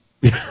will.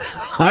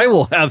 I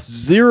will have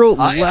zero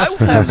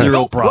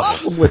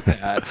problem with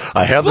that.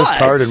 I have this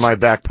card in my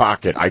back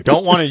pocket. I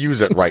don't want to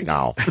use it right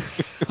now.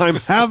 I'm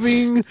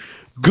having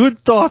good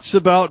thoughts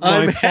about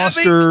my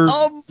foster,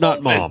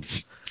 not mom.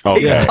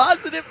 Okay. A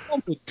positive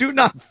moment. Do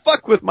not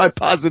fuck with my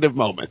positive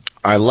moment.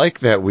 I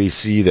like that we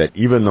see that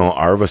even though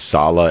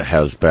Arvasala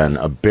has been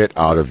a bit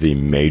out of the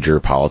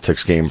major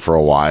politics game for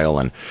a while,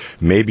 and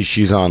maybe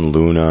she's on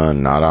Luna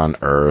and not on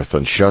Earth,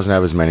 and she doesn't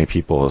have as many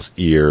people's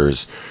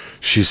ears,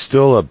 she's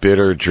still a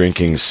bitter,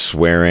 drinking,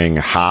 swearing,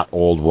 hot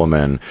old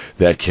woman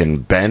that can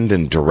bend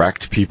and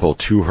direct people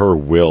to her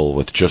will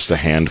with just a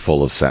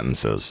handful of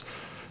sentences.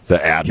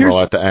 The Admiral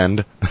at the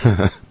end.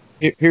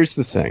 Here's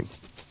the thing.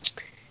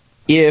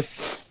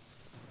 If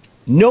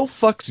No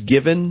Fucks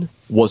Given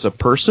was a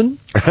person,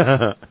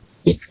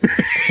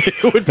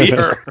 it would be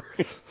her.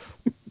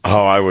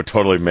 Oh, I would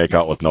totally make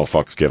out with No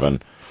Fucks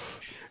Given.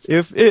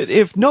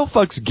 If No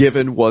Fucks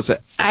Given was an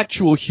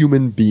actual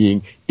human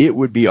being, it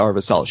would be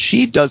Arvasala.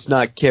 She does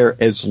not care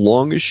as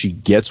long as she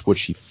gets what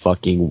she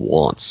fucking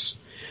wants.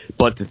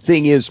 But the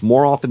thing is,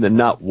 more often than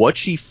not, what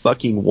she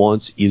fucking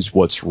wants is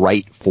what's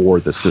right for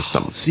the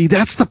system. See,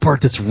 that's the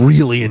part that's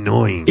really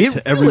annoying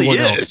to everyone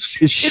else.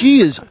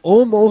 She is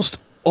almost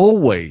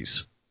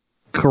always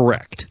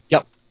correct.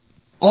 Yep.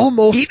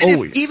 Almost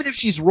always. Even if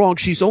she's wrong,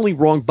 she's only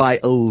wrong by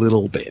a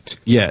little bit.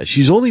 Yeah,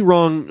 she's only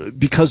wrong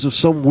because of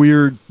some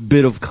weird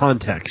bit of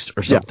context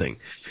or something.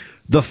 Yeah.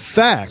 The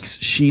facts,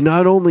 she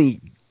not only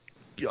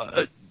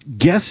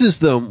guesses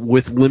them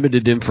with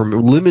limited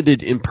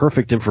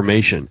imperfect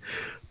information,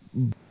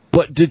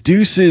 but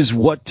deduces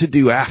what to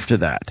do after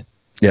that.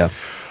 Yeah.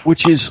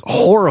 Which is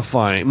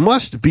horrifying.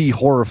 Must be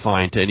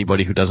horrifying to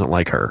anybody who doesn't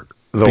like her.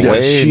 The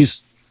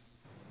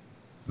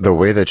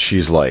way that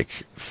she's like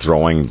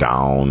throwing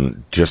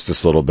down just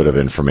this little bit of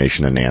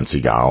information to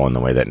Nancy Gao, and the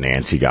way that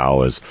Nancy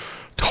Gao is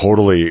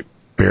totally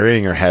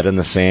burying her head in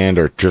the sand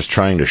or just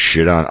trying to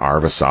shit on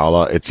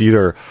Arvasala. It's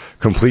either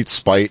complete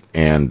spite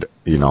and,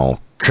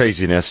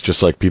 craziness,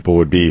 just like people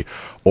would be,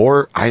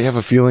 or I have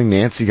a feeling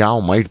Nancy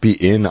Gao might be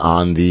in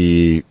on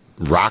the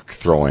rock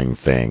throwing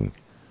thing.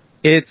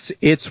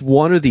 It's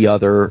one or the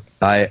other.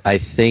 I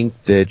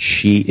think that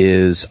she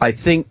is.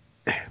 You're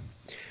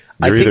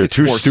either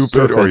too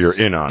stupid or you're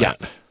in on it.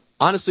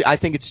 Honestly, I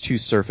think it's too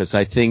surface.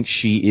 I think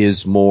she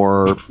is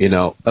more,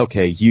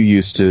 okay,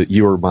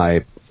 you were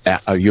my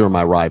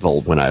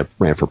rival when I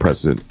ran for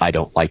president. I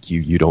don't like you.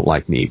 You don't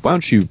like me. Why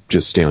don't you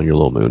just stay on your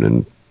little moon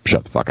and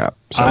shut the fuck up.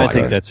 So I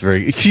think that's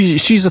very.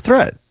 She's a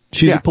threat.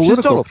 She's a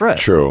political total threat.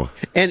 True.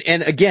 And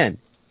again,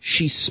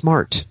 she's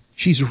smart.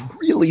 She's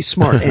really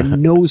smart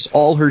and knows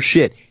all her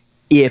shit.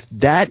 If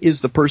that is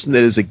the person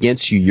that is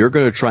against you, you're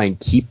going to try and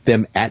keep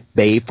them at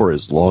bay for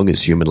as long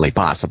as humanly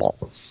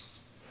possible.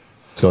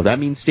 So that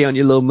means stay on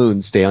your little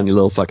moon, stay on your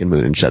little fucking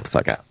moon, and shut the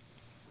fuck up.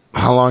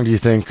 How long do you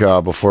think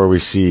before we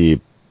see,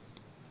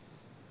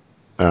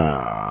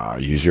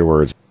 use your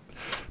words,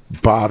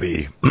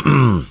 Bobby,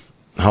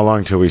 how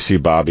long till we see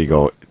Bobby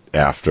go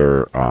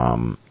after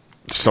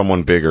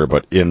someone bigger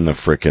but in the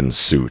frickin'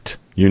 suit?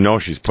 You know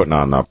she's putting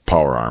on the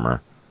power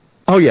armor.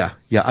 Oh, yeah.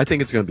 Yeah, I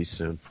think it's going to be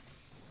soon.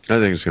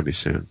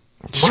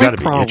 She's got to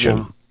be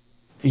itching.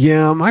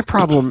 Yeah, my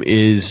problem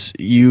is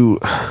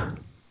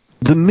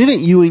the minute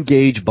you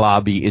engage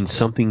Bobby in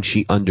something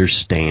she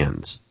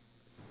understands,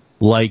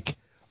 like,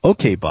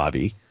 okay,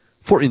 Bobby,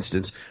 for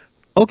instance,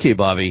 okay,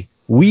 Bobby,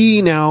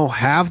 we now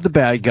have the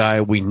bad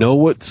guy, we know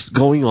what's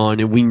going on,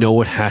 and we know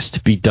what has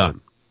to be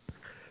done.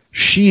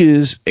 She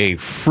is a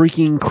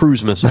freaking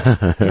cruise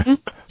missile.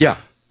 Yeah.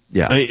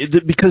 Yeah.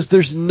 Because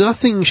there's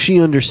nothing she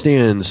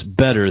understands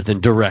better than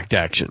direct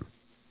action.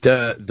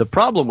 The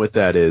problem with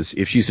that is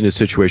if she's in a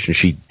situation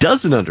she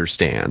doesn't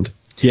understand,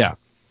 Yeah.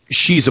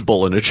 she's a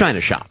bull in a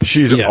china shop.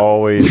 She's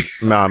always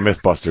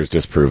Mythbusters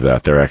disprove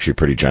that they're actually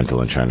pretty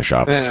gentle in China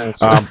shops.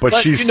 But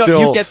she's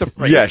still, you get the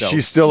praise, though.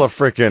 she's still a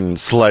freaking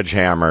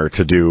sledgehammer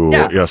to do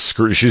a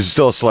screw. She's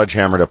still a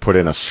sledgehammer to put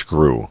in a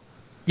screw.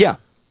 Yeah,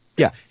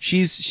 yeah.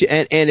 She's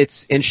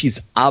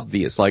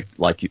obvious,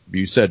 like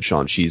you said,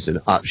 Sean. She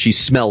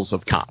smells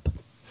of cop.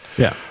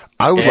 Yeah.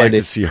 I would like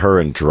to see her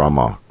and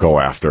Drumma go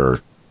after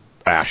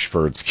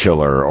Ashford's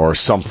killer or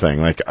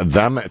something. Like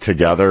them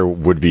together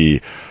would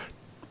be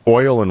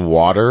oil and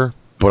water,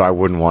 but I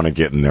wouldn't want to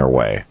get in their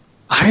way.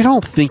 I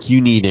don't think you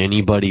need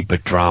anybody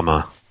but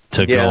drama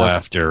to go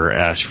after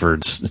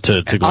Ashford's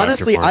to go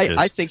Honestly, after Marcus.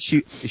 I think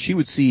she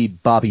would see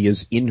Bobby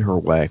as in her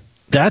way.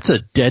 That's a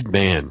dead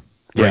man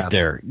right Yeah.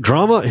 there.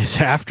 Drama is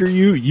after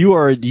you. You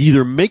are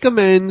either make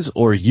amends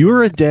or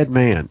you're a dead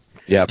man.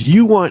 Yeah. Do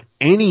you want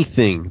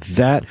anything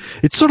that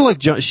it's sort of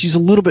like she's a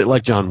little bit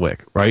like John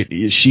Wick,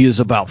 right? She is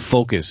about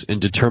focus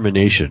and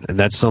determination, and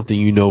that's something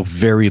you know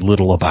very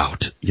little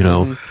about. You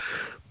know,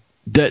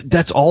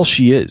 that's all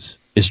she is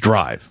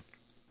drive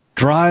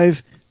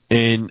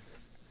and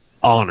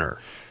honor.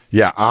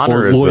 Yeah,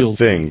 honor Or is loyalty. the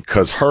thing,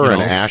 because her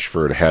and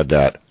Ashford had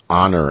that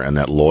honor and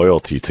that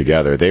loyalty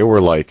together. They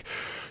were like,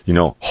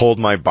 hold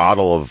my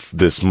bottle of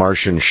this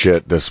Martian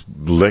shit, this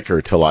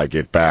liquor till I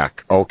get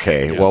back.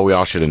 Okay, well, we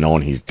all should have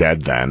known he's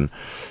dead then.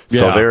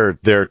 So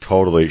they're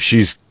totally.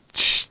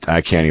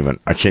 I can't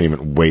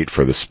even wait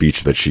for the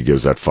speech that she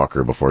gives that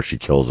fucker before she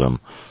kills him.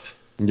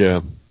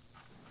 Yeah.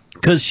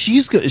 Because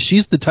she's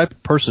the type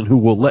of person who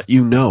will let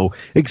you know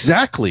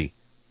exactly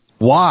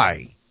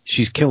why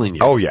she's killing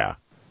you. Oh yeah,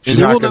 and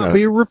there will not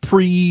be a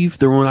reprieve.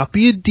 There will not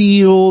be a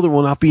deal. There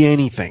will not be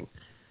anything.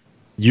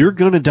 You're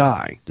gonna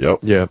die. Yep.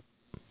 Yeah.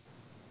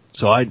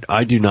 So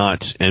I do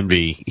not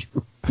envy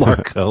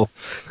Marco.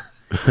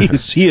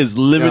 he has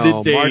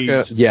limited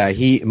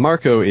days.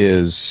 Marco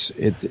is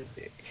it,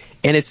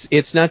 and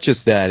it's not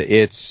just that.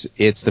 It's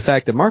the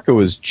fact that Marco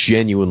is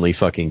genuinely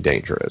fucking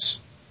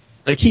dangerous.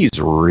 Like, he's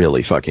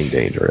really fucking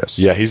dangerous.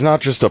 Yeah, he's not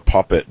just a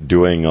puppet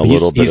doing a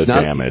little bit of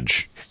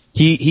damage.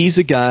 He's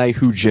a guy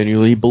who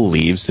genuinely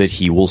believes that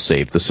he will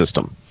save the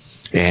system.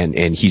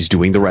 And he's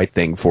doing the right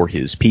thing for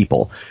his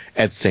people.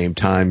 At the same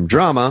time,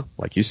 Drama,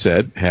 like you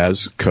said,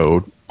 has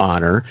code,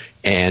 honor,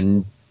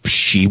 and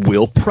she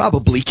will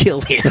probably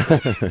kill him.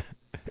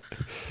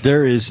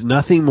 There is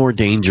nothing more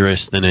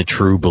dangerous than a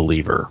true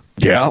believer.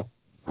 Yeah.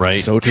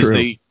 Right? So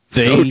true.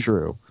 So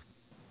true.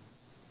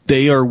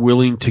 They are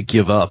willing to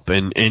give up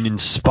and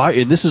inspire,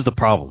 and this is the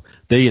problem.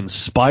 They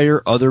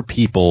inspire other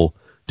people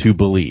to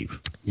believe.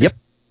 Yep.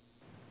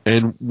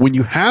 And when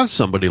you have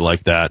somebody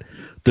like that,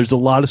 there's a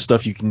lot of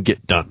stuff you can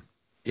get done.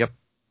 Yep.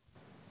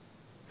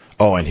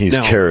 Oh, and he's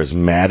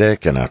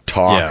charismatic and a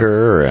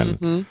talker,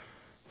 and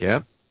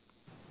Yep.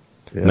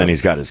 And then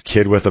he's got his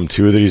kid with him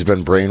too that he's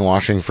been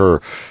brainwashing for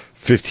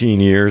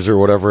 15 years or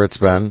whatever it's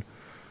been.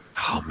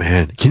 Oh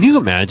man, can you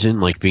imagine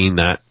being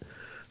that?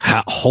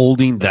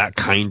 Holding that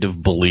kind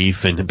of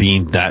belief and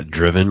being that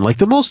driven,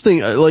 the most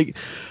thing,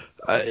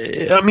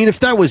 I mean,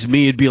 if that was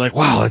me, it'd be like,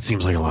 wow, that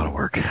seems like a lot of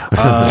work.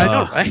 I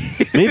know,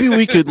 right? Maybe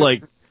we could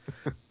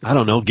I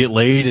don't know, get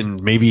laid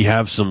and maybe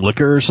have some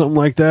liquor or something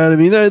like that. I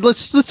mean,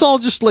 let's all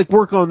just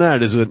work on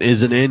that as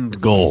an end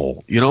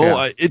goal.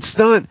 It's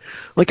not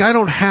I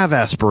don't have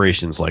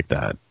aspirations like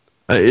that.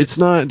 It's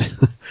not,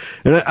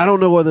 and I don't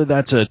know whether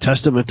that's a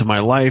testament to my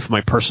life,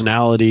 my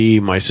personality,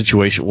 my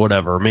situation,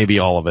 whatever, maybe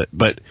all of it,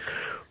 but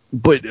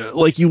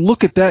you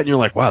look at that and you're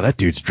like, wow, that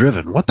dude's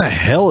driven. What the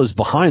hell is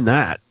behind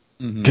that?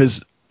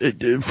 Because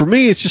for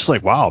me, it's just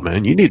wow,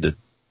 man, you need to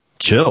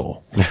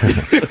chill.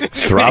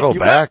 Throttle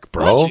back,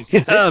 bro.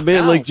 Yeah,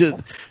 man,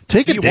 just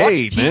take a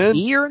day, man.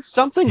 TV or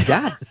something?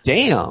 God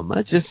damn.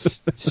 I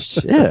just,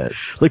 shit.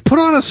 Put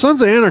on a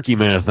Sons of Anarchy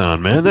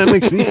marathon, man. That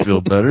makes me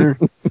feel better.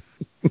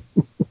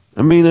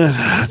 I mean,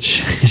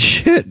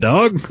 shit,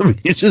 dog. I mean,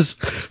 it's just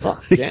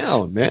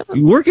down, man.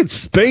 you work in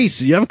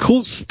space. You have a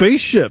cool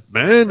spaceship,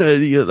 man.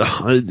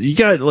 You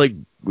got like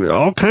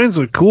all kinds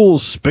of cool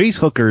space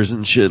hookers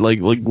and shit. Like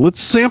let's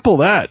sample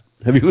that.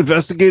 Have you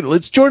investigated?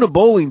 Let's join a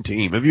bowling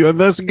team. Have you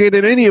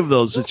investigated any of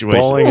those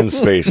situations? Bowling in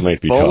space might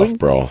be tough,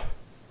 bro.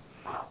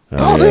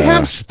 Oh, they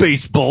have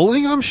space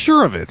bowling. I'm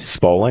sure of it.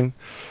 Spolling?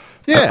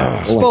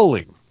 Yeah,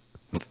 bowling.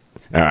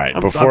 All right,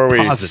 I'm before we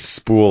positive.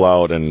 spool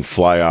out and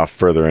fly off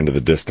further into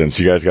the distance,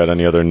 you guys got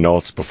any other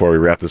notes before we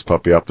wrap this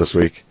puppy up this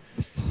week?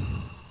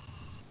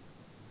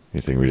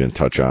 Anything we didn't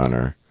touch on?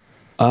 Or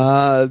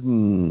I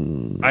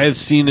have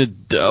seen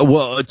it.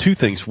 Two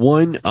things.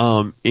 One,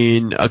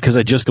 because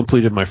I just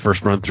completed my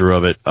first run through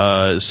of it.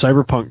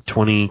 Cyberpunk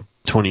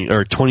 2020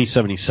 or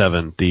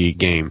 2077, the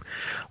game.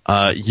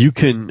 You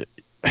can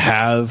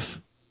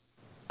have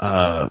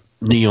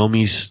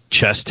Naomi's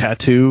chest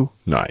tattoo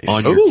nice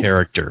on your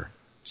character.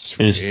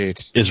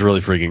 Sweet. It's really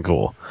freaking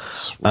cool.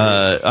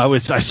 I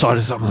saw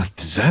this. I'm like,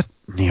 is that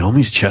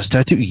Naomi's chest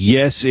tattoo?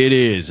 Yes, it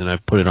is, and I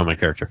put it on my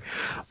character.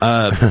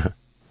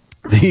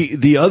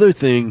 The other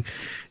thing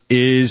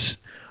is,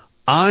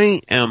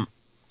 I am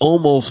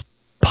almost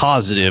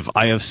positive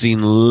I have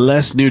seen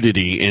less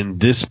nudity in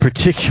this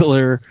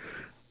particular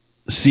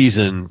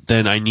season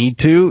than I need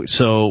to.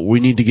 So we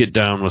need to get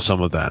down with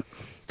some of that.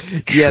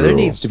 Yeah, there True.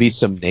 needs to be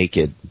some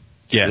naked.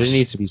 Yes. There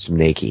needs to be some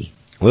naked.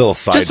 little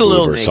side Just a boob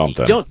little or naked.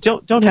 something.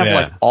 Don't have Yeah.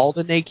 like all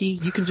the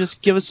naked. You can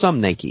just give us some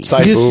naked.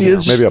 Side Yes, boob,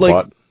 yes, maybe a like-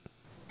 butt.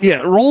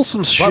 Yeah, roll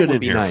some Butt shit would in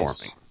be here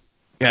nice. for me.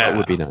 Yeah, That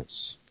would be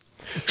nice.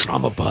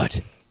 Drama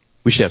butt.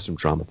 We should have some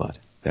drama butt.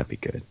 That'd be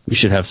good. We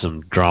should have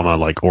some drama,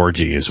 like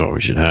orgy is what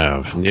we should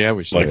have. Yeah,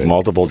 we should. Like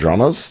multiple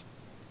dramas?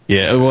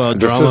 Yeah, well,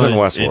 This drama isn't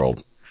and-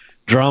 Westworld.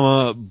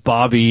 drama,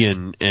 Bobby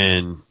and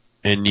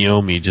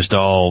Naomi just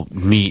all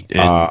meet.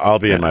 And, I'll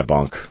be in my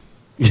bunk.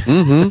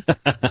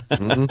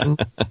 Mm-hmm.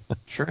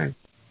 That's right.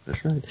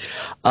 That's right.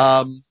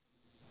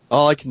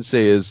 All I can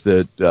say is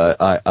that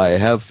I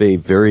have a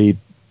very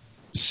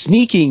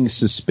sneaking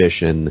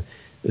suspicion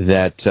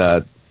that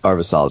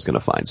Arvisal is going to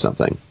find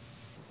something.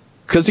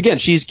 Because, again,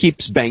 she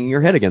keeps banging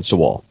her head against a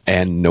wall,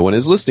 and no one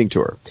is listening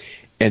to her.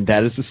 And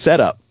that is the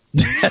setup.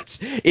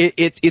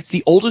 It's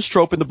the oldest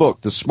trope in the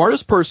book. The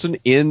smartest person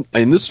in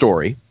the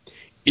story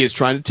is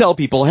trying to tell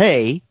people,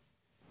 hey,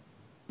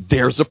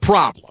 there's a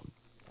problem.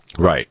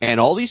 Right. And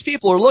all these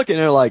people are looking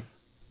and they're like,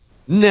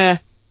 nah,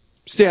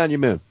 stay on your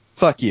moon.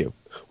 Fuck you.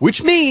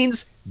 Which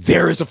means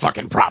there is a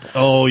fucking problem.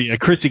 oh yeah,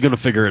 Chrissy gonna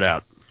figure it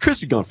out.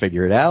 Chris is going to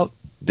figure it out.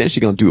 Then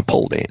she's going to do a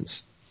pole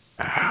dance.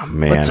 Oh,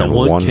 man, But and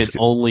one one's can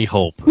only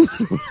hope.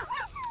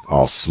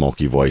 all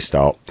smoky voiced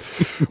out.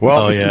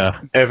 Well, Oh,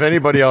 yeah. if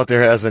anybody out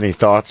there has any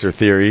thoughts or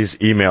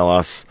theories, email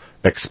us,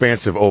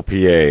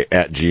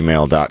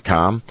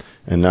 expansiveopa@gmail.com.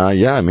 And,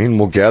 I mean,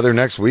 we'll gather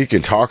next week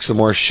and talk some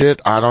more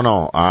shit. I don't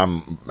know.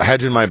 I'm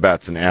hedging my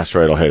bets and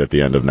Asteroid will hit at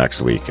the end of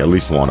next week. At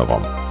least one of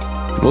them.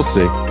 All We'll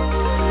see.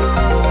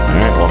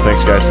 right. Well,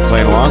 thanks, guys, for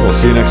playing along. We'll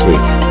see you next week.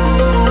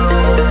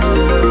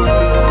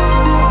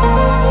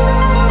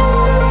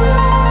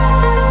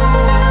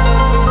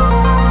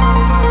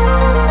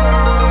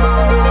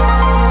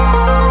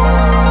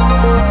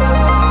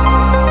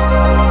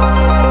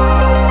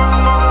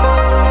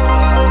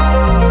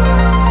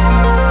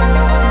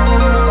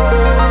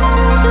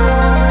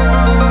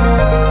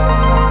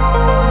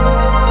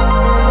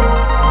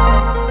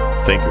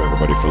 Thank you,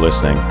 everybody, for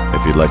listening.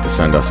 If you'd like to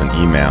send us an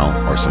email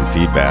or some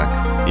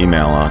feedback,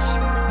 email us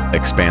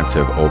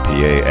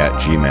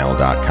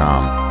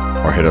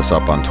expansiveopa@gmail.com or hit us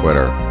up on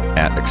Twitter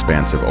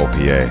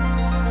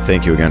 @expansiveopa.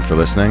 Thank you again for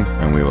listening,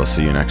 and we will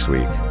see you next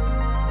week.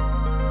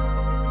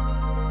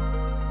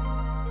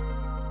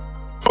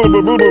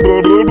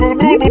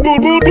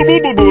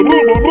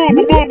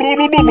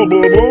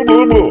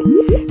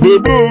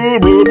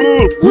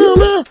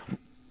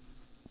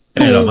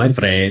 Hello, my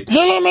friend.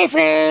 Hello, my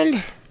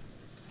friend.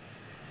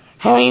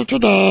 How are you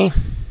today?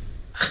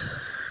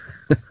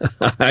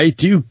 I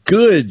do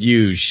good,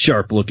 you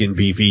sharp-looking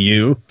beefy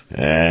you.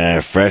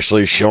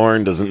 Freshly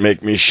shorn doesn't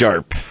make me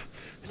sharp.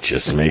 It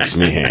just makes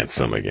me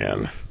handsome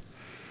again.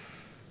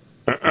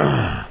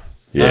 I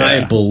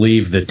Yeah.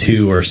 believe the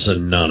two are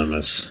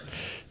synonymous.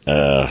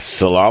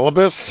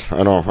 Syllabus?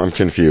 I'm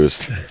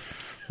confused.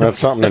 That's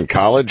something in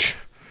college?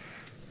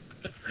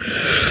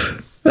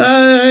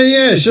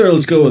 Yeah, sure,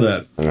 let's go with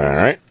that. All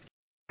right.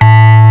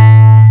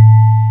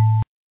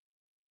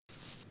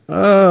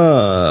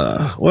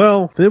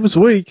 Well, it was a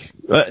week.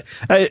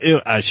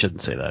 I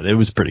shouldn't say that. It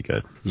was pretty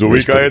good. The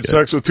week I had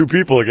sex with two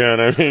people again.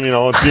 I mean,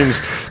 it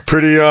seems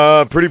pretty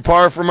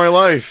par for my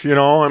life,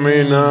 I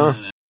mean,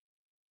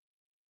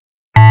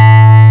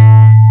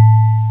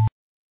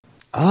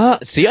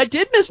 See, I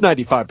did miss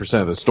 95% of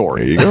the there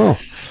story. you go.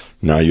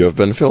 Now you have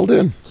been filled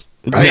in.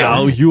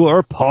 Now you are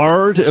a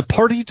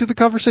party to the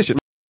conversation.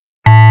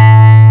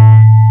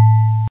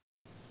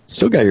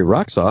 Still got your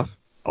rocks off.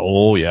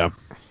 Oh, yeah.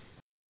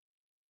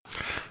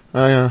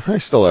 I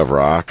still have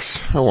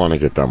rocks. I want to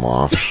get them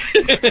off.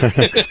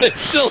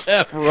 Still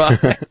have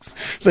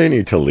rocks. They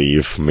need to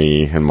leave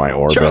me in my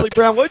orbit. Charlie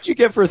Brown, what'd you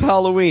get for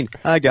Halloween?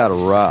 I got a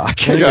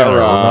rock. I got a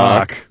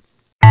rock.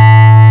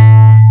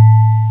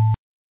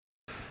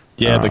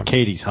 Yeah, but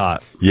Katie's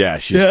hot. Yeah,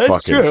 she's Yeah, it's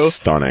fucking true.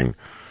 stunning.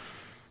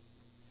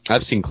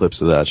 I've seen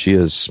clips of that. She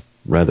is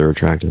rather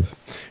attractive.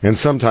 And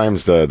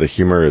sometimes the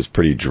humor is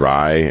pretty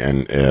dry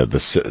and the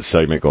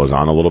segment goes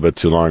on a little bit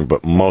too long,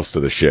 but most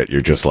of the shit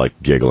you're just like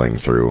giggling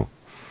through.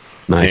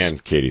 Nice.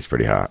 And Katie's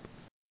pretty hot.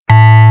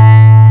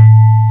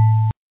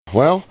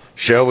 Well,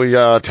 shall we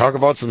talk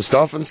about some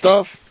stuff and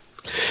stuff?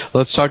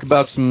 Let's talk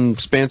about some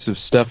expansive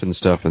stuff and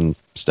stuff and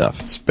stuff.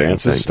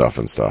 Expansive stuff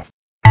and stuff.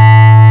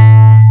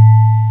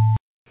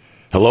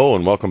 Hello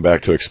and welcome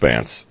back to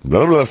Expanse. I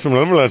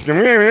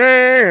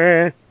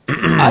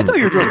thought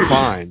you were doing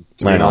fine,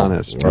 to be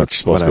honest. Well, it's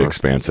supposed to be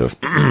expansive.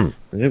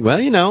 Well,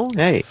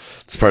 hey.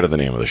 It's part of the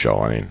name of the show.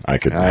 I mean, I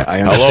could. I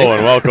Hello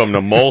and welcome to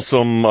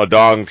Molsum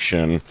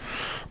Adonction.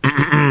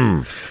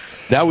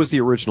 That was the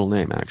original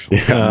name, actually.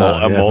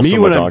 Molsum Me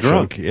when I'm Adonction.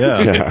 drunk,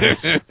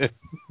 yeah.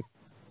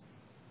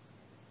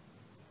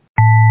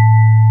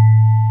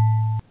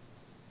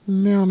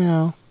 Meow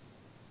meow.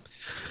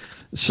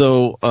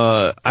 So,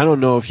 I don't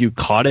know if you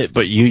caught it,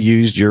 but you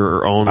used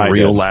your own I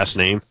real did. last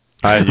name.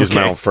 I used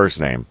my Okay. own first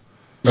name.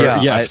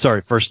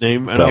 Sorry, first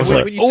name. And That's I was when,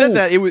 like, when you said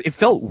that, it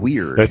felt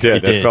weird. It did.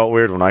 It did. It felt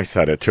weird when I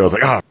said it too. I was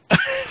like, ah.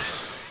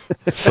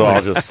 So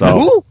I'll just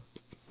Ooh.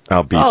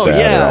 I'll beat Oh, that.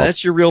 yeah, out.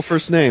 that's your real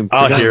first name.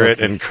 I'll hear it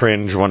and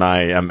cringe when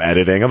I am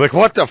editing. I'm like,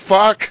 what the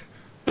fuck?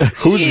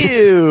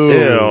 Ew.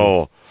 Ew.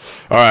 All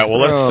right, well,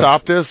 let's Oh.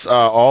 stop this.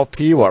 All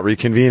P,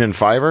 reconvene in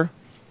Fiverr?